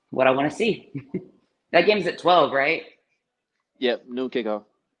what I want to see. That game's at 12, right? Yep, noon kickoff.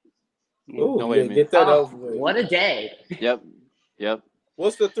 Oh No, wait a yeah, minute. get that Oh, over with. what a day! Yep, yep.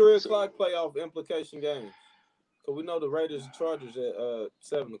 What's the 3 o'clock So, playoff implication game? Cause we know the Raiders and Chargers at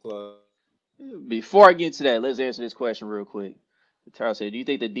 7 o'clock. before I get into that, let's answer this question real quick. Tara said, "Do you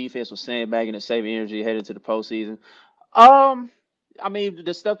think the defense was sandbagging and saving energy headed to the postseason?" Um, I mean,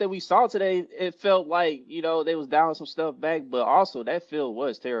 the stuff that we saw today, it felt like they was dialing some stuff back, but also that field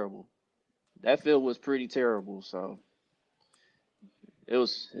was terrible. That field was pretty terrible. So it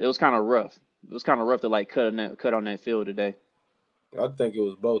was kind of rough. It was kind of rough to like cut on that field today. I think it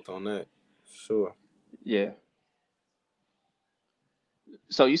was both on that. Sure. Yeah.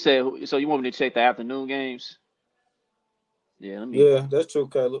 So you want me to check the afternoon games? Yeah. Let me. Yeah, that's true,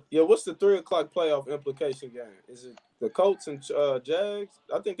 Caleb. Yeah, what's the 3 o'clock playoff implication game? Is it the Colts and Jags?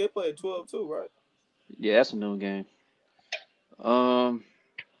 I think they play at 12 too, right? Yeah, that's a noon game. Um.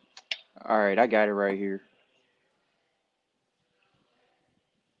 All right, I got it right here.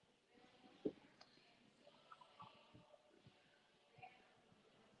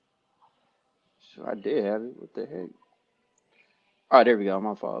 So I did have it. What the heck? All right, there we go.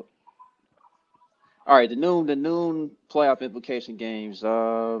 My fault. All right, the noon playoff implication games.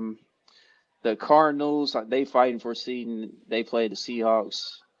 The Cardinals they fighting for seeding. They play the Seahawks.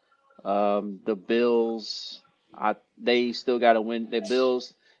 The Bills. They still got to win. The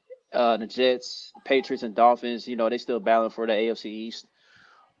Bills, the Jets, Patriots, and Dolphins. They still battling for the AFC East.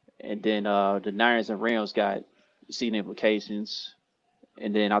 And then the Niners and Rams got seeding implications.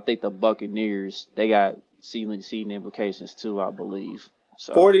 And then I think the Buccaneers they got seeding implications too. I believe.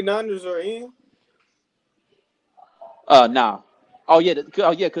 So 49ers are in. nah. Oh yeah,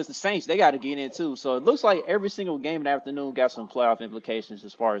 because the Saints they got to get in too. So it looks like every single game in the afternoon got some playoff implications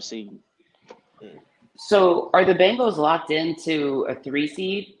as far as seeding. So are the Bengals locked into a 3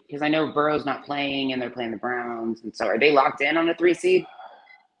 seed? Because I know Burrow's not playing, and they're playing the Browns, and so are they locked in on a 3 seed?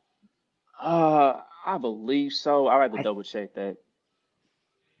 I believe so. I'll have to I, double check that.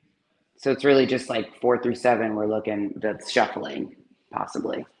 so it's really just like 4 through 7. We're looking that's shuffling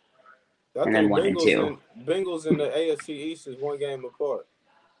possibly, I and then think 1 and Bengals 2. and Bengals in the AFC East is one game apart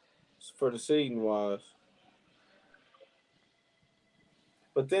for the seeding wise.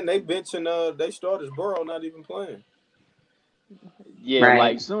 But then they benching they starters Burrow not even playing. Yeah, like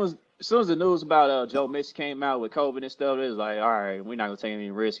Right. as soon as the news about Joe Mixon came out with COVID and stuff, it was like, all right, we're not gonna take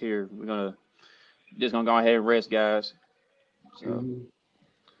any risk here. We're gonna just gonna go ahead and rest guys. So Mhm.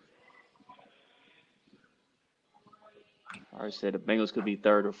 I already said the Bengals could be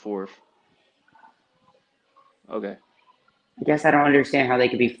third or fourth. Okay. I guess I don't understand how they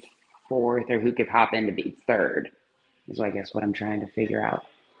could be 4th or who could hop in to be 3rd. Is I guess what I'm trying to figure out.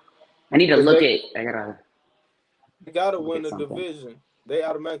 I need to Because look at. I gotta they gotta look win at the something. division. They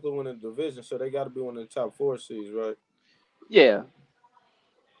automatically win the division, so they gotta be one of the top 4 seeds, right? Yeah.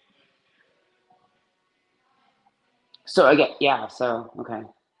 So again, yeah. So okay.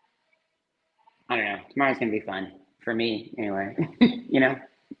 I don't know. Tomorrow's gonna be fun for me, anyway.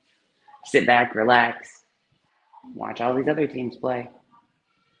 Sit back, relax, watch all these other teams play.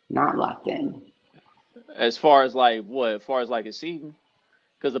 Not locked in. As far as like what? As far as like a season,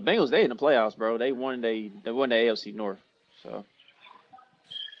 because the Bengals they in the playoffs, bro. They won the AFC North. So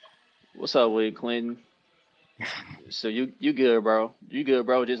what's up with Clinton? So you good, bro? You good,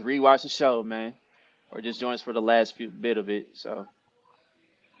 bro? Just rewatch the show, man, or just join us for the last few bit of it. So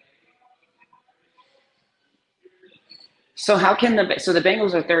So how can the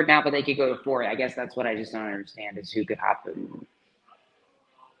Bengals are third now, but they could go to four. I guess that's what I just don't understand is who could happen.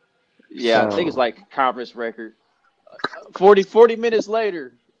 yeah, I think it's So like conference record. 40 minutes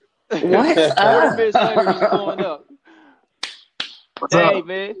later. what's 40 minutes later, he's up? going up. What's Dang, up?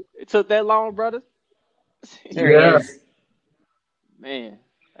 man. It took that long, brother? There he Yeah. is. Man,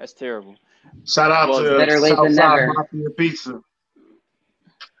 that's terrible. Shout out Well, to Better late than Southside never. Mafia Pizza.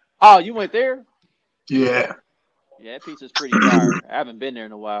 oh, you went there? Yeah. Yeah, that pizza's pretty fire. I haven't been there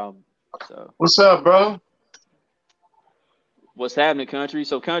in a while. So, What's up, bro? what's happening, country?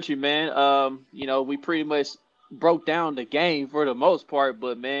 So, country, man, we pretty much broke down the game for the most part,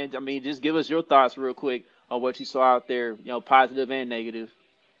 but, man, I mean, just give us your thoughts real quick on what you saw out there, positive and negative.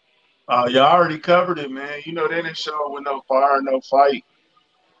 Y'all already covered it, man. They didn't show with no fire, no fight.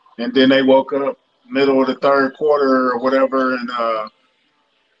 And then they woke up middle of the third quarter or whatever, and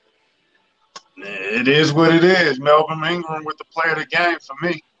it is what it is. Melvin Ingram with the play of the game for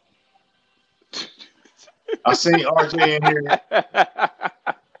me. I seen RJ in here.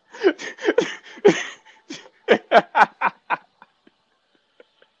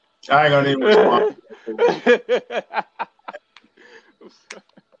 I ain't gonna even respond.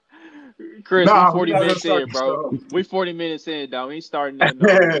 Chris, Nah, we 40 we gotta minutes start in, the bro. show. We 40 minutes in, dog. We ain't starting nothing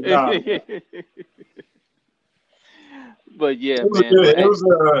off. Nah. But yeah, It was man. good. But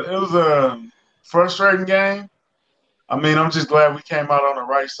It was a frustrating game. I mean, I'm just glad we came out on the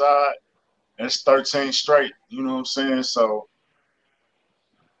right side. It's 13 straight. You know what I'm saying? So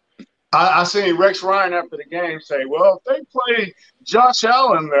I seen Rex Ryan after the game say, "Well, if they play Josh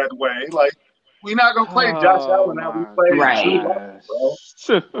Allen that way, like we're not gonna play Josh oh Allen how we my played Right. Drew Lock, bro.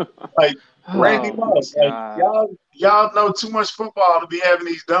 gosh. Like Randy Oh my Moss. Like god. y'all know too much football to be having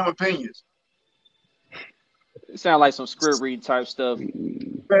these dumb opinions. It sounds like some script read type stuff.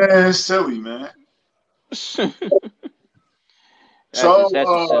 Man, it's silly, man. that's So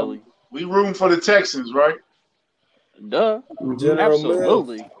just silly. we rooting for the Texans, right? Duh. General Mills,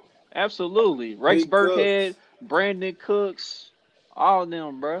 Absolutely. Absolutely. Rex Pete Burkhead, Cooks. Brandon Cooks, all of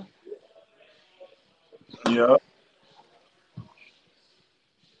them, bro. Yeah.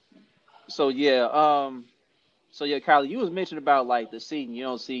 So yeah, Kylie, you was mentioning about like the seating. You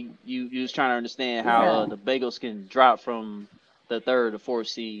don't see you was trying to understand how Yeah. the Bagels can drop from the third to fourth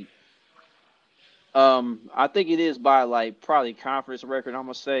seed. I think it is by like probably conference record. I'm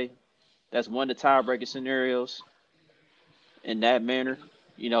gonna say that's one of the tiebreaker scenarios in that manner.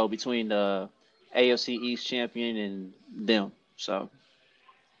 Between the AFC East champion and them. So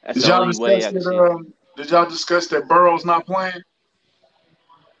that's Did the y'all only way discuss I can see it. that? Did y'all discuss that Burrow's not playing?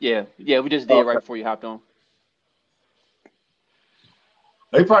 Yeah, we just did right Okay. before you hopped on.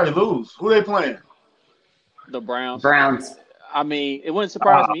 They probably lose. Who they playing? The Browns. Browns. I mean, it wouldn't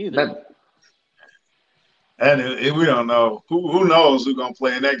surprise Ah, me either. But and we don't know. Who knows who's gonna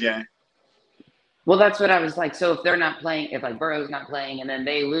play in that game? well, that's what I was like. So if they're not playing, if like Burrow's not playing and then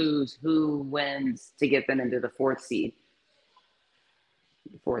they lose, who wins to get them into the fourth seed?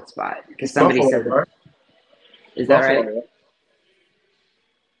 The fourth spot. Because somebody Buffalo, said right? is that Buffalo. right?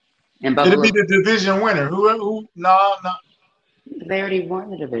 And It'll Buffalo be the division winner. Who? No. they already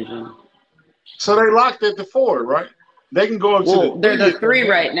won the division. So they locked at the 4, right? They can go up Well, to they're the the 3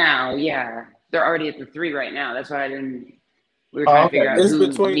 right now. Yeah. They're already at the 3 right now. That's why we were Oh, trying to okay. figure out It's who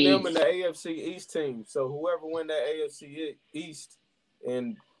between them needs and the AFC East team. So whoever win that AFC East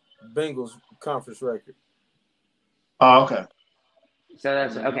and Bengals conference record. Oh, okay. so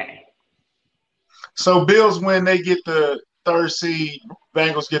that's okay. So Bills win, they get the 3rd seed.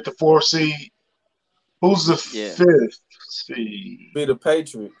 Bengals get the 4th seed. Who's the Yeah. 5th seed? Be the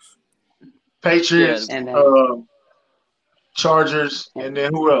Patriots. Patriots, And then Chargers, and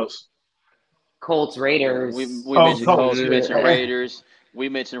then who else? Colts, Raiders. We Oh, mentioned Colts, we yeah. mentioned Raiders, we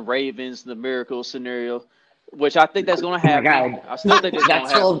mentioned Ravens, the miracle scenario, which I think that's gonna Oh my happen. God. I still think it's gonna That's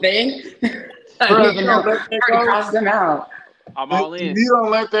still a happen. thing? I Bro, don't even know. let that I go. already crossed them out. I'm all If in. you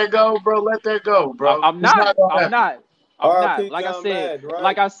don't let that go, bro, let that go, bro. I'm It's not. gonna I'm happen. not. I'm not. R.I.P. Like I John said, Madden, right?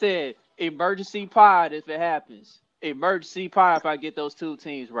 like I said, emergency pod if it happens. Emergency pod if I get those two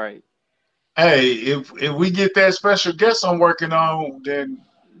teams right. Hey, if we get that special guest I'm working on, then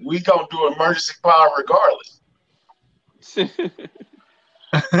we gonna do emergency power regardless.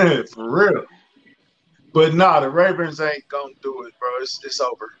 For real. But nah, the Ravens ain't gonna do it, bro. It's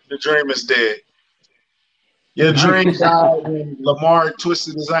over. The dream is dead. Your dream died when Lamar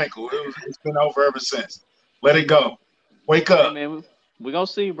twisted his ankle. It's been over ever since. Let it go. Wake Hey up. man, we gonna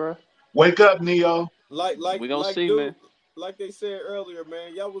see, bro. Wake up, Neo. We gonna see, dude, man. like they said earlier,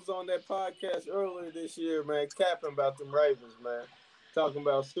 man. Y'all was on that podcast earlier this year, man, capping about them Ravens, man. Talking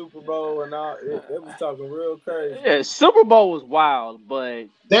about Super Bowl and all. It was talking real crazy. Yeah, Super Bowl was wild, but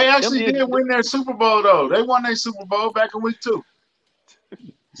They actually them did win their Super Bowl, though. They won their Super Bowl back in week 2.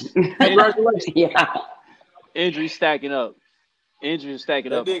 Congratulations. Yeah. injuries stacking up. Injuries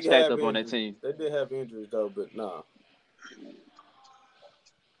stacking They up, did stacked have up on that injuries. team. They did have injuries though, but nah.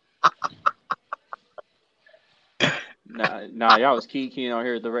 Nah, y'all was keying on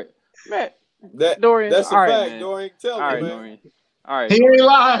here at the man. Dorian, That's a all right, fact, man. Dorian. Tell All me, right, man. Dorian. All right, He Dorian. ain't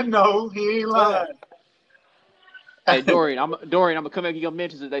lying, no. He ain't lying. Hey, Dorian, I'm gonna come back and your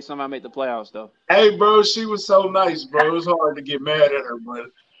mentions if they somehow make the playoffs, though. Hey, bro, she was so nice, bro. It was hard to get mad at her, but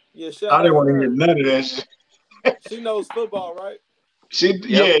Yeah, shout I out didn't to want to hear her. none of that shit. She knows football, right?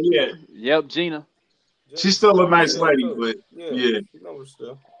 Yeah. Yep, Gina. She's still a She knows nice stuff, lady, too. but Yeah. She knows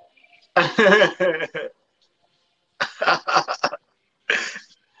stuff.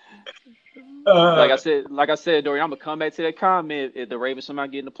 Like I said, Dorian, I'm gonna come back to that comment. If the Ravens somehow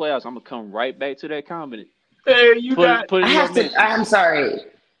get in the playoffs, I'm gonna come right back to that comment. hey, you got Put it in your mentions. I'm sorry.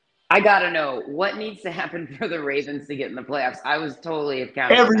 I gotta know what needs to happen for the Ravens to get in the playoffs. I was totally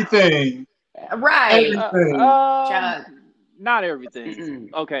counting everything. Right. Everything. Chuck. Not everything.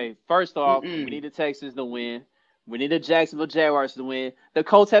 Mm-mm. Okay, first off, Mm-mm. we need the Texans to win. We need the Jacksonville Jaguars to win. The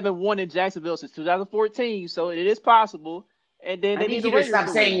Colts haven't won in Jacksonville since 2014, so it is possible. And then I they need need the you to Raiders stop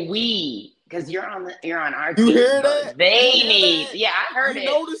to saying win. we, because you're on our You team. hear but that? They You hear need. that? Yeah, I heard You it.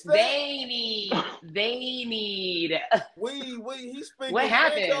 noticed that? They need. He's speaking What French all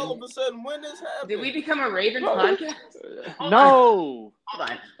happened? of a sudden. When this happened? Did we become a Ravens podcast? No. Hold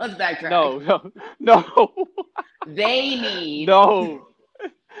on. Let's backtrack. No. They need. No.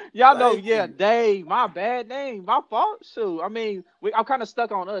 Y'all know, Thank yeah, you. Dave, my bad name, my fault. Shoot, I mean, I'm kind of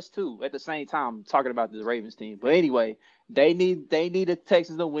stuck on us too. At the same time, talking about the Ravens team. But anyway, they need the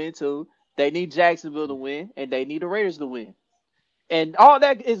Texans to win too. They need Jacksonville to win, and they need the Raiders to win. And all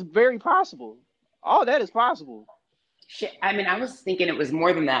that is very possible. All that is possible. Shit, I mean, I was thinking it was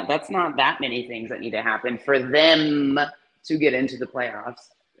more than that. That's not that many things that need to happen for them to get into the playoffs.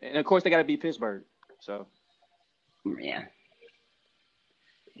 And of course, they got to beat Pittsburgh. So, Yeah.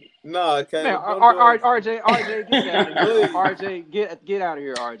 Nah, Caleb. man, RJ, get out of here. RJ, get out of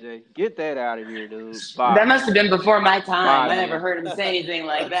here, RJ. Get that out of here, dude. Bye. That must have been before my time. Bye, I never man. heard him say anything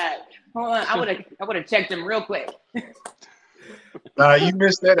like that. Hold on, I would have checked him real quick. Nah, you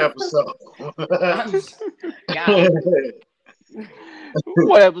missed that episode. Yeah.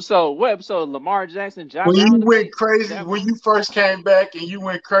 What episode? What episode? Lamar Jackson, Josh When you Allen went debate? crazy, when you first came back and you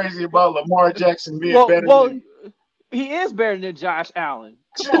went crazy about Lamar Jackson being better Well, than he is better than Josh Allen.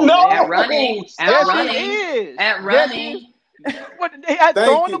 Come on, No! man. At running. Yes, he is. At Yes, running. he is. What, they had Thank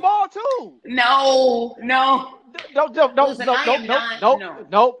throwing you. the ball too. No. Nope. Listen, I am not-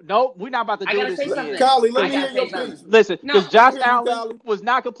 Nope. We're not about to I do gotta this say again. something. Kylie, let I me gotta hear your say something. piece. Listen, No, because Josh I hear you, Allen Colin. was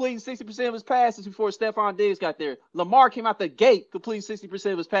not completing 60% of his passes before Stephon Diggs got there. Lamar came out the gate completing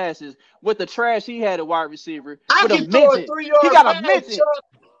 60% of his passes with the trash he had at wide receiver. I With a can throw a mention. 3-yard He got a pass, mention. Chuck.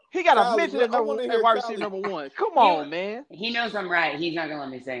 He got a Kylie, mention I wanna hear at wide Kylie. receiver number 1. Come on, man. He knows I'm right. He's not gonna let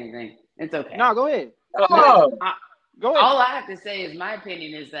me say anything. It's okay. No, go ahead. Oh, Go ahead. All I have to say is my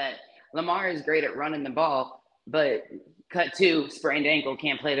opinion is that Lamar is great at running the ball, but cut two, sprained ankle,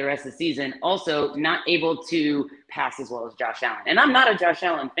 can't play the rest of the season. Also, not able to pass as well as Josh Allen. And I'm not a Josh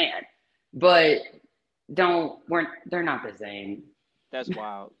Allen fan, but they're not the same. That's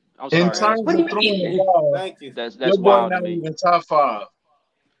wild. I'm in sorry. terms What do of you throwing mean? the ball, Thank you. That's your boy wild to not me. even top 5.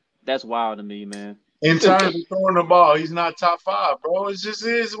 That's wild to me, man. In terms of throwing the ball, he's not top 5, bro. It just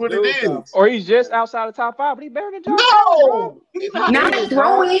is what it Dude, is. Or he's just outside the top 5, but he's better than Josh Allen, bro. No, he's not. Not Yes,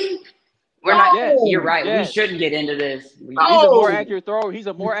 throwing. We're No. not. Yes. You're right. Yes. We shouldn't get into this. He's a more No. accurate thrower. He's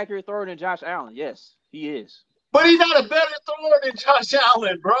a more accurate thrower than Josh Allen. Yes, he is. But he's not a better thrower than Josh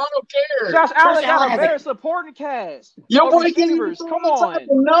Allen, bro. I don't care. Josh Allen got Allen a has better supporting cast. Your of boy can't even receivers. throw Come the type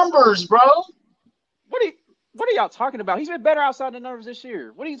on. of numbers, bro. What are y'all talking about? He's been better outside the numbers this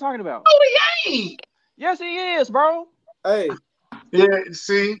year. What are you talking about? No, he ain't. Yes, he is, bro. Hey, Yeah,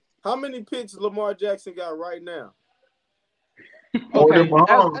 see? how many picks Lamar Jackson got right now? More Okay, than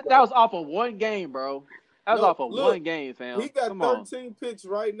Mahomes. that was off of one game, bro. That was No, off of look, one game, fam. he got Come on. 13 picks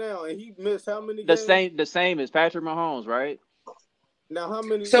right now, and he missed how many The games? same as Patrick Mahomes, right? Now, how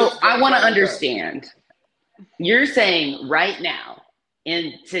many? So picks I Josh want to Allen got? understand. You're saying right now,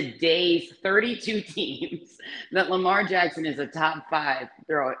 in today's 32 teams, that Lamar Jackson is a top 5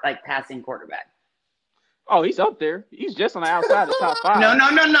 passing quarterback. Oh, he's up there. He's just on the outside of the top 5. No.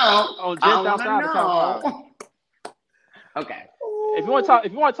 Oh, just I want to outside the top 5. know. Okay. If you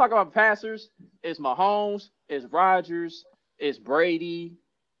want to talk about passers, it's Mahomes, it's Rodgers, it's Brady,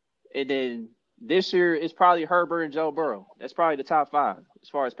 and then this year it's probably Herbert and Joe Burrow. That's probably the top 5 as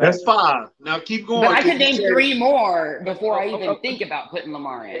far as passers. That's 5. Now keep going. But I could name 3 more before I Oh, even oh, think about putting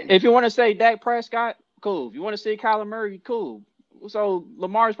Lamar in. If you want to say Dak Prescott, cool. If you want to say Kyler Murray, cool. So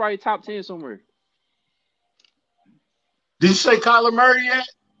Lamar's probably top 10 somewhere. Did you say Kyler Murray yet?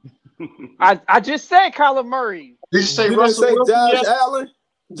 I just said Kyler Murray. Did you say You didn't Russell say Wilson Josh yet? Allen?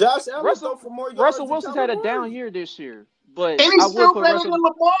 Josh Allen Russell- throw for more yards Russell than Wilson's Kyler had a Murray. down year this year, but And he's I still would put better Russell. than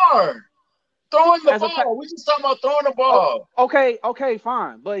Lamar. Throwing the As a ball. We just talking about throwing the ball. Okay,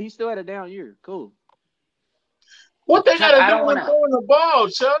 fine, but he still had a down year. Cool. What they got I to don't do with wanna- throwing the ball,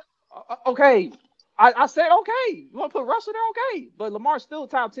 Chuck? Okay, I said okay. You want to put Russell there? Okay, but Lamar's still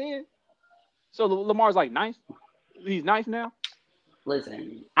top 10. So Lamar's like ninth. He's ninth now.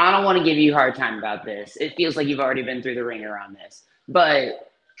 Listen, I don't want to give you a hard time about this. It feels like you've already been through the ringer on this.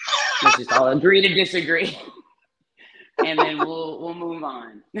 But let's just all agree to disagree. And then we'll move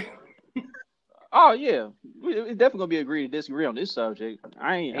on. Oh yeah, it's definitely gonna be agree to disagree on this subject.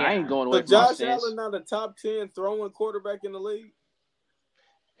 I ain't going away But from my Josh stance. Allen not a top 10 throwing quarterback in the league.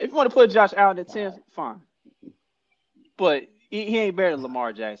 If you want to put Josh Allen at 10th, fine. But he ain't better than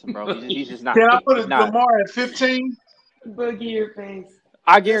Lamar Jackson, bro. He's just not. Can I put He's not. Lamar at 15? Boogie your face.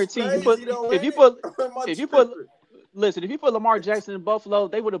 I guarantee That's you put crazy, though, if you ain't put it? Am I if you put tripping? listen, if you put Lamar Jackson in Buffalo,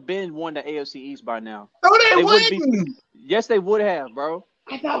 they would have been won the AFC East by now. No, they They wouldn't wouldn't. be. Yes, they would have, bro.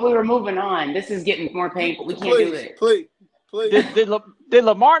 I thought we were moving on. This is getting more painful. We can't do it. Please. Did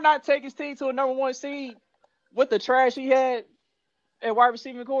Lamar not take his team to a number 1 seed with the trash he had at wide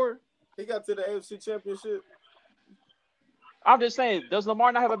receiving core? He got to the AFC Championship. I'm just saying, does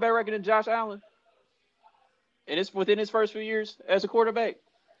Lamar not have a better record than Josh Allen? And it's within his first few years as a quarterback.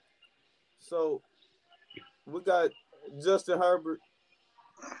 So we got Justin Herbert.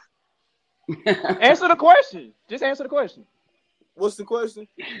 Answer the question. Just answer the question. What's the question?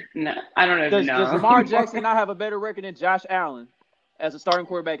 No, I don't even know. Does Lamar Jackson not have a better record than Josh Allen as a starting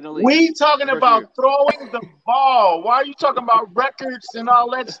quarterback in the league? We talking First about year. throwing the ball. Why are you talking about records and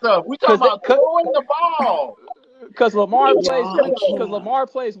all that stuff? We talking about throwing the ball. Because Lamar Yeah.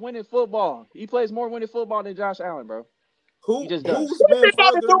 plays winning football. He plays more winning football than Josh Allen, bro. Who, He just does. who's What been they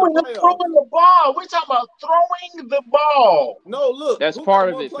got further to in do with the him playoffs? throwing the ball? We talking about throwing the ball. No, look. That's who part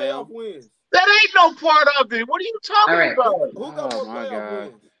got of more it, playoff fam. wins? That ain't no part of it. What are you talking All right. about? Who got Oh, more my playoff God.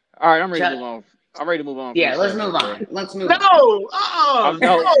 wins? All right, I'm ready to Chuck- move on. I'm ready to move on. Yeah, from let's this move subject, on. Let's move No, on.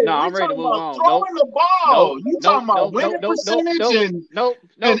 No, We I'm ready to talking move about on. throwing the ball. You talking about nope, winning nope, percentage nope, and nope.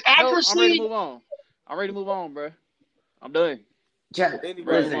 and I'm ready accuracy? to move on. I'm ready to move on, bro. I'm done. Chuck,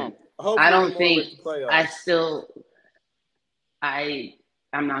 Anyway, listen, Hopefully I don't they won't think make the playoffs.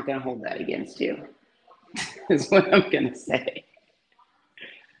 I'm not gonna hold that against you. Is what I'm gonna say.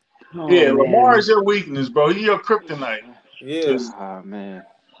 Oh, Yeah, man. Lamar is your weakness, bro. He your kryptonite. Yeah. Oh man.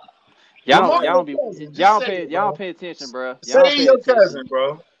 Y'all Lamar, don't your cousin. Just y'all say pay it, y'all bro. pay attention, bro. Y'all Say pay your attention. cousin,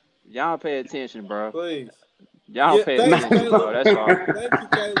 bro. Y'all pay attention, bro. Please. Y'all Yeah, pay thanks, attention, bro. Caleb. That's all. Thank you,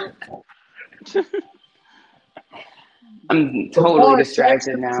 Caleb. I'm totally Lamar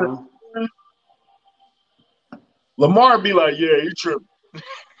distracted Jackson- now. Lamar be like, yeah, you tripping.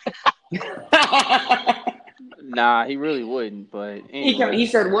 Nah, he really wouldn't. But anyway, He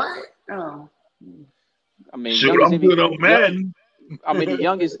said what? Oh. I mean, Shoot, youngest I'm good MVP on Madden. I mean, the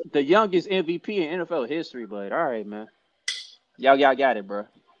youngest MVP in NFL history. But all right, man. Y'all got it, bro.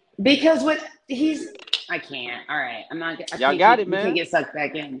 Because I can't. All right, I'm not. I Y'all can't got keep- it, man. We can't get sucked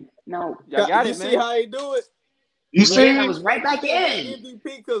back in. No. Y'all got you it, see man. how he do it? You see? I was right back in. MVP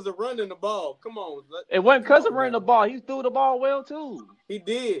because of running the ball. Come on. It wasn't because of Come on, running the man. ball. He threw the ball well too. He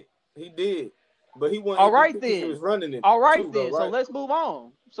did. But he wasn't. All right, MVP 'cause He then. was running it. All right, too, then. though, So right? let's move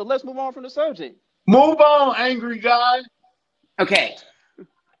on. from the subject. Move on, angry guy. Okay.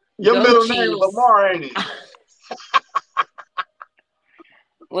 Your Go middle Chiefs. name Lamar, ain't it?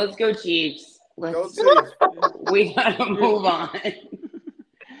 Let's go Chiefs. Go Let's. Chiefs. We gotta move on.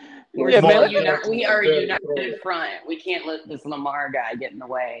 We're Yeah, still man. we are a united front. We can't let this Lamar guy get in the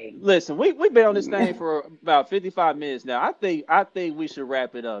way. Listen, we've been on this thing for about 55 minutes now. I think we should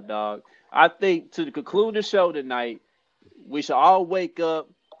wrap it up, dog. I think to conclude the show tonight, we should all wake up,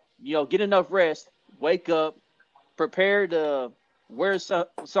 get enough rest, wake up, prepare to wear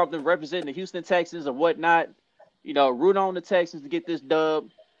something representing the Houston Texans or whatnot. Root on the Texans to get this dub.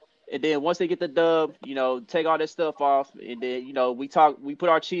 And then once they get the dub, take all that stuff off, and then we put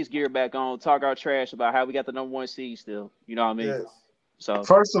our Chiefs gear back on, talk our trash about how we got the #1 seed still. You know what I mean? Yes. So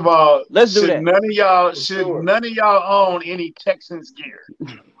First of all, let's do should that. none of y'all own any Texans gear?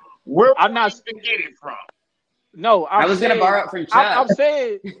 Where I'm not would you get it from? No, I was gonna borrow it from Chuck.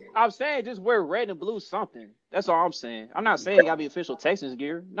 I'm saying just wear red and blue something. That's all I'm saying. I'm not saying it gotta be official Texans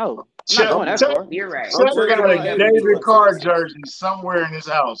gear. No, I'm not going that far. You're right. Chuck I'm got a saying David Carr jersey somewhere in his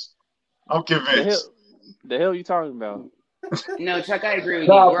house. I'm convinced. The hell you talking about? No, Chuck, I agree with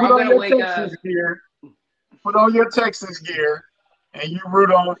you. No, We're all gonna wake up. Put on your Texans gear, and you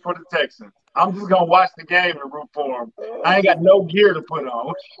root on for the Texans. I'm just gonna watch the game and root for them. I ain't got no gear to put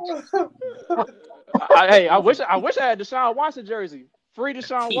on. I wish I had Deshaun Watson jersey. Free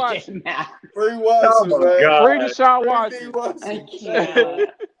Deshaun Watson. Free Watson, man. God. Free Deshaun Watson. I can't.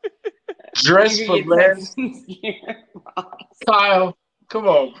 Dress for less. Kyle, come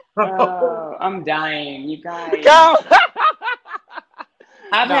on. Oh, I'm dying, you guys. Go!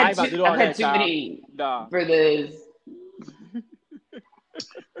 I've Nah, I had ain't about to too, do all I've had that, too Kyle. many Nah. for this.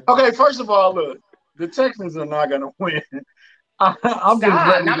 Okay, first of all, look, the Texans are not gonna win. I'm just Stop!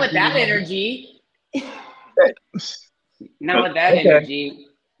 ready Not to with be that wrong. energy. Not with that Okay. energy.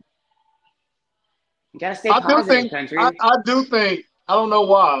 You gotta stay positive, country. I do think. I don't know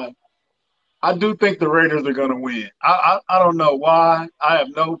why. I do think the Raiders are gonna win. I don't know why. I have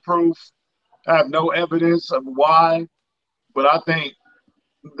no proof. I have no evidence of why, but I think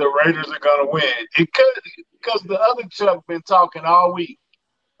the Raiders are gonna win. It could because the other Chuck been talking all week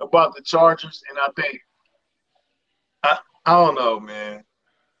about the Chargers, and I think I don't know, man.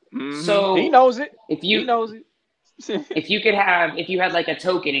 Mhm. So he knows it. If He you knows it. if you had like a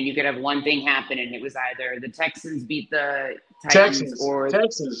token and you could have one thing happen and it was either the Texans beat the Titans or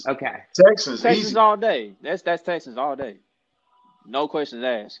Texans, okay. Texans, Texans easy. all day. That's Texans all day. No questions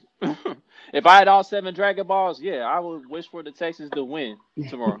asked. If I had all 7 Dragon Balls, yeah, I would wish for the Texans to win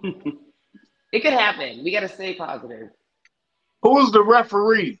tomorrow. It could happen. We gotta stay positive. Who's the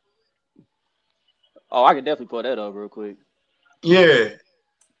referee? Oh, I can definitely put that up real quick. Yeah.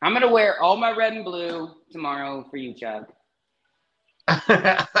 I'm gonna wear all my red and blue tomorrow for you, Chuck.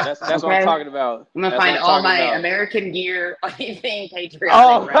 That's what Okay. I'm talking about. I'm gonna That's find what I'm all talking my about. American gear, anything patriotic,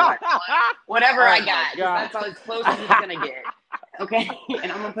 Oh, right? Whatever Oh I my got. 'Cause God. that's all as close as it's gonna get. Okay,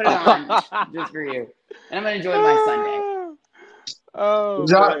 and I'm gonna put it on just for you, and I'm gonna enjoy my Sunday. Oh,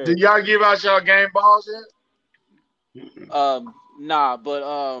 Did y'all give out y'all game balls yet? nah,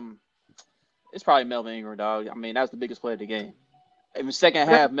 but it's probably Melvin Ingram, dog. I mean, that's the biggest play of the game. In the second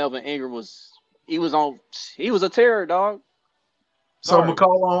half, Melvin Ingram was a terror, dog. So Sorry.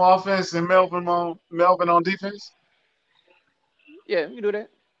 McCall on offense and Melvin on defense? Yeah, you do that.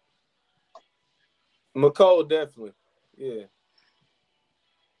 McCall definitely. Yeah.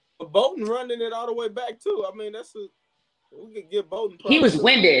 But Bolton running it all the way back too. I mean, we could give Bolton. He was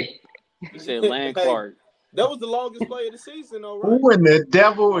winded. You said Land Clark. That was the longest play of the season, all right. Who in the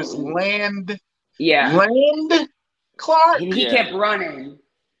devil is Land Yeah, Clark? and he Yeah. kept running.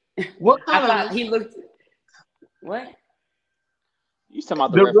 What I kind thought of he looked. What? You talking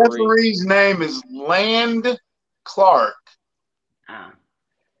about the the referee? referee's name is Land Clark. Ah.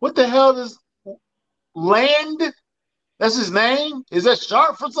 What the hell is Land? That's his name? Is that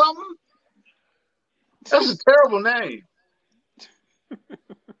sharp for something? That's a terrible name.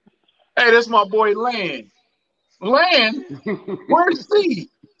 Hey, that's my boy Land. Land? Where's he?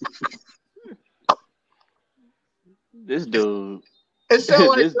 This dude. It sounds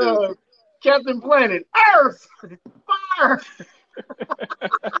like This dude. Captain Planet. Earth! Fire!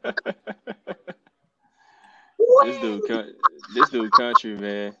 This dude country,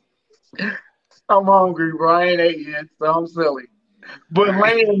 man. I'm hungry, bro. I ain't ate yet, so I'm silly. But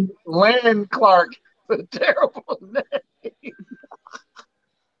Land Clark is a terrible name.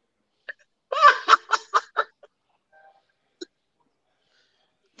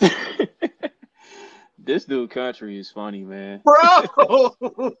 This dude country is funny, man. Bro!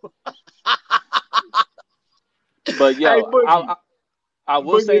 But yo, Hey, Boogie. I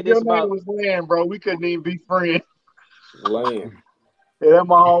will Boogie, say if your this name about was Land, bro, we couldn't even be friends. Land. Yeah, that's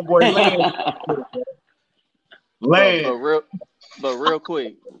my homeboy Land. Land. but real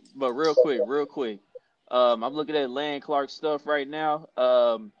quick. I'm looking at Land Clark stuff right now.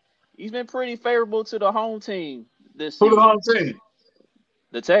 He's been pretty favorable to the home team this Who season. the home team?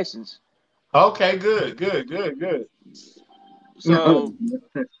 The Texans. Okay, good.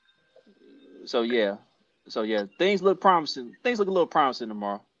 So yeah. Things look promising. Things look a little promising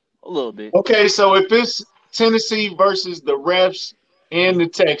tomorrow. A little bit. Okay, so if it's Tennessee versus the Refs and the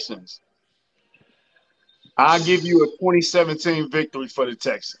Texans, I'll give you a 2017 victory for the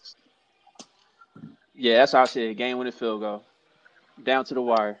Texans. Yeah, that's how I said. Game-winning field goal, down to the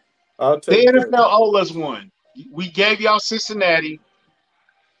wire. I'll The take NFL that. owe us one. We gave y'all Cincinnati.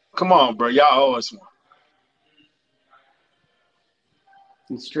 Come on, bro. Y'all owe us one.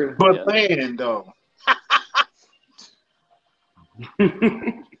 It's true. But Yeah. man, though.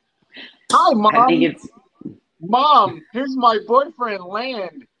 Hi, Mom. I think it's Mom, here's my boyfriend,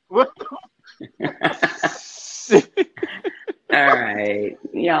 Land. What? all right.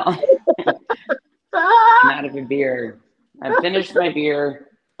 Yeah. I'm out of a beer. I finished my beer.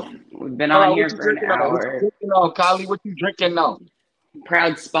 We've been on here What you for an drinking on? What you hour. drinking on, Kylie? What you drinking on?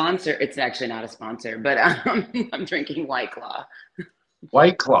 Proud sponsor. It's actually not a sponsor, but I'm drinking White Claw.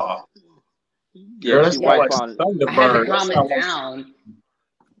 White Claw. Yeah, Girl, that she sound white like clawed it. I had to Thunderbird. calm That it sound like- down.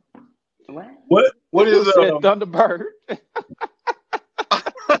 What? What is Said it? Thunderbird.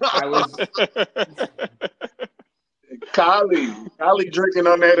 I was Kylie drinking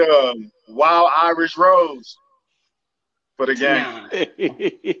on that Wild Irish Rose for the game.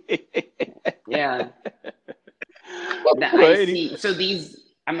 yeah. The Well, icy. So these,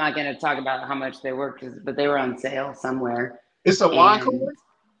 I'm not going to talk about how much they were, but they were on sale somewhere. It's a wine And- cooler?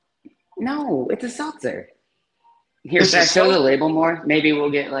 No, it's a seltzer. Here, It's should I a show the seltzer? label more? Maybe we'll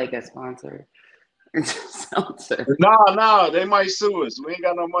get like a sponsor. It's a seltzer. No, they might sue us. We ain't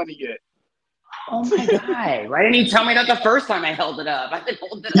got no money yet. Oh my god! Why didn't you tell me that the first time I held it up? I've been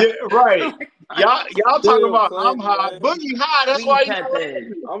holding it up. Yeah, right. Y'all talking Chill, about Clint, I'm high. man. Boogie high. That's We why can you cut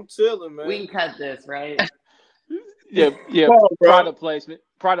this. I'm chilling, man. We can cut this, right? yeah. Come on, bro.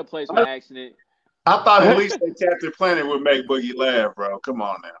 Product placement accident. I thought at least that Captain Planet would make Boogie laugh, bro. Come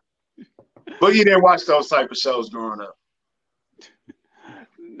on now. Boogie didn't watch those type of shows growing up.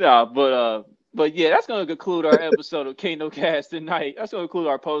 No, but yeah, that's gonna conclude our episode of Kingdom Cast tonight. That's gonna conclude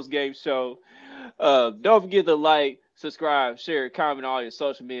our post-game show. Don't forget to like, subscribe, share, comment on all your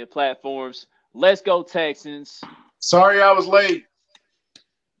social media platforms. Let's go Texans. Sorry I was late.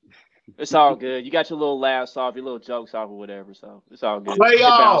 It's all good. You got your little laughs off, your little jokes off, or whatever. So it's all good. It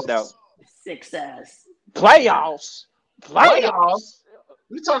balanced out. Playoffs. Success. Playoffs. Playoffs.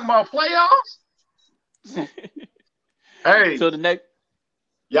 We talking about playoffs? Hey, So the next.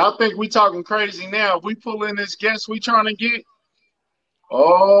 y'all think we talking crazy now? If we pull in this guest we trying to get,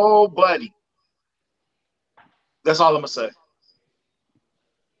 oh, buddy. That's all I'm gonna say.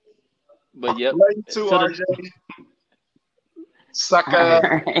 But yep. Love you too, To the- RJ. Sucker. All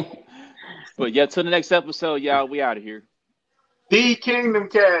right. But yeah, till the next episode, y'all. We out of here. The Kingdom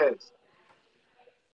Cast.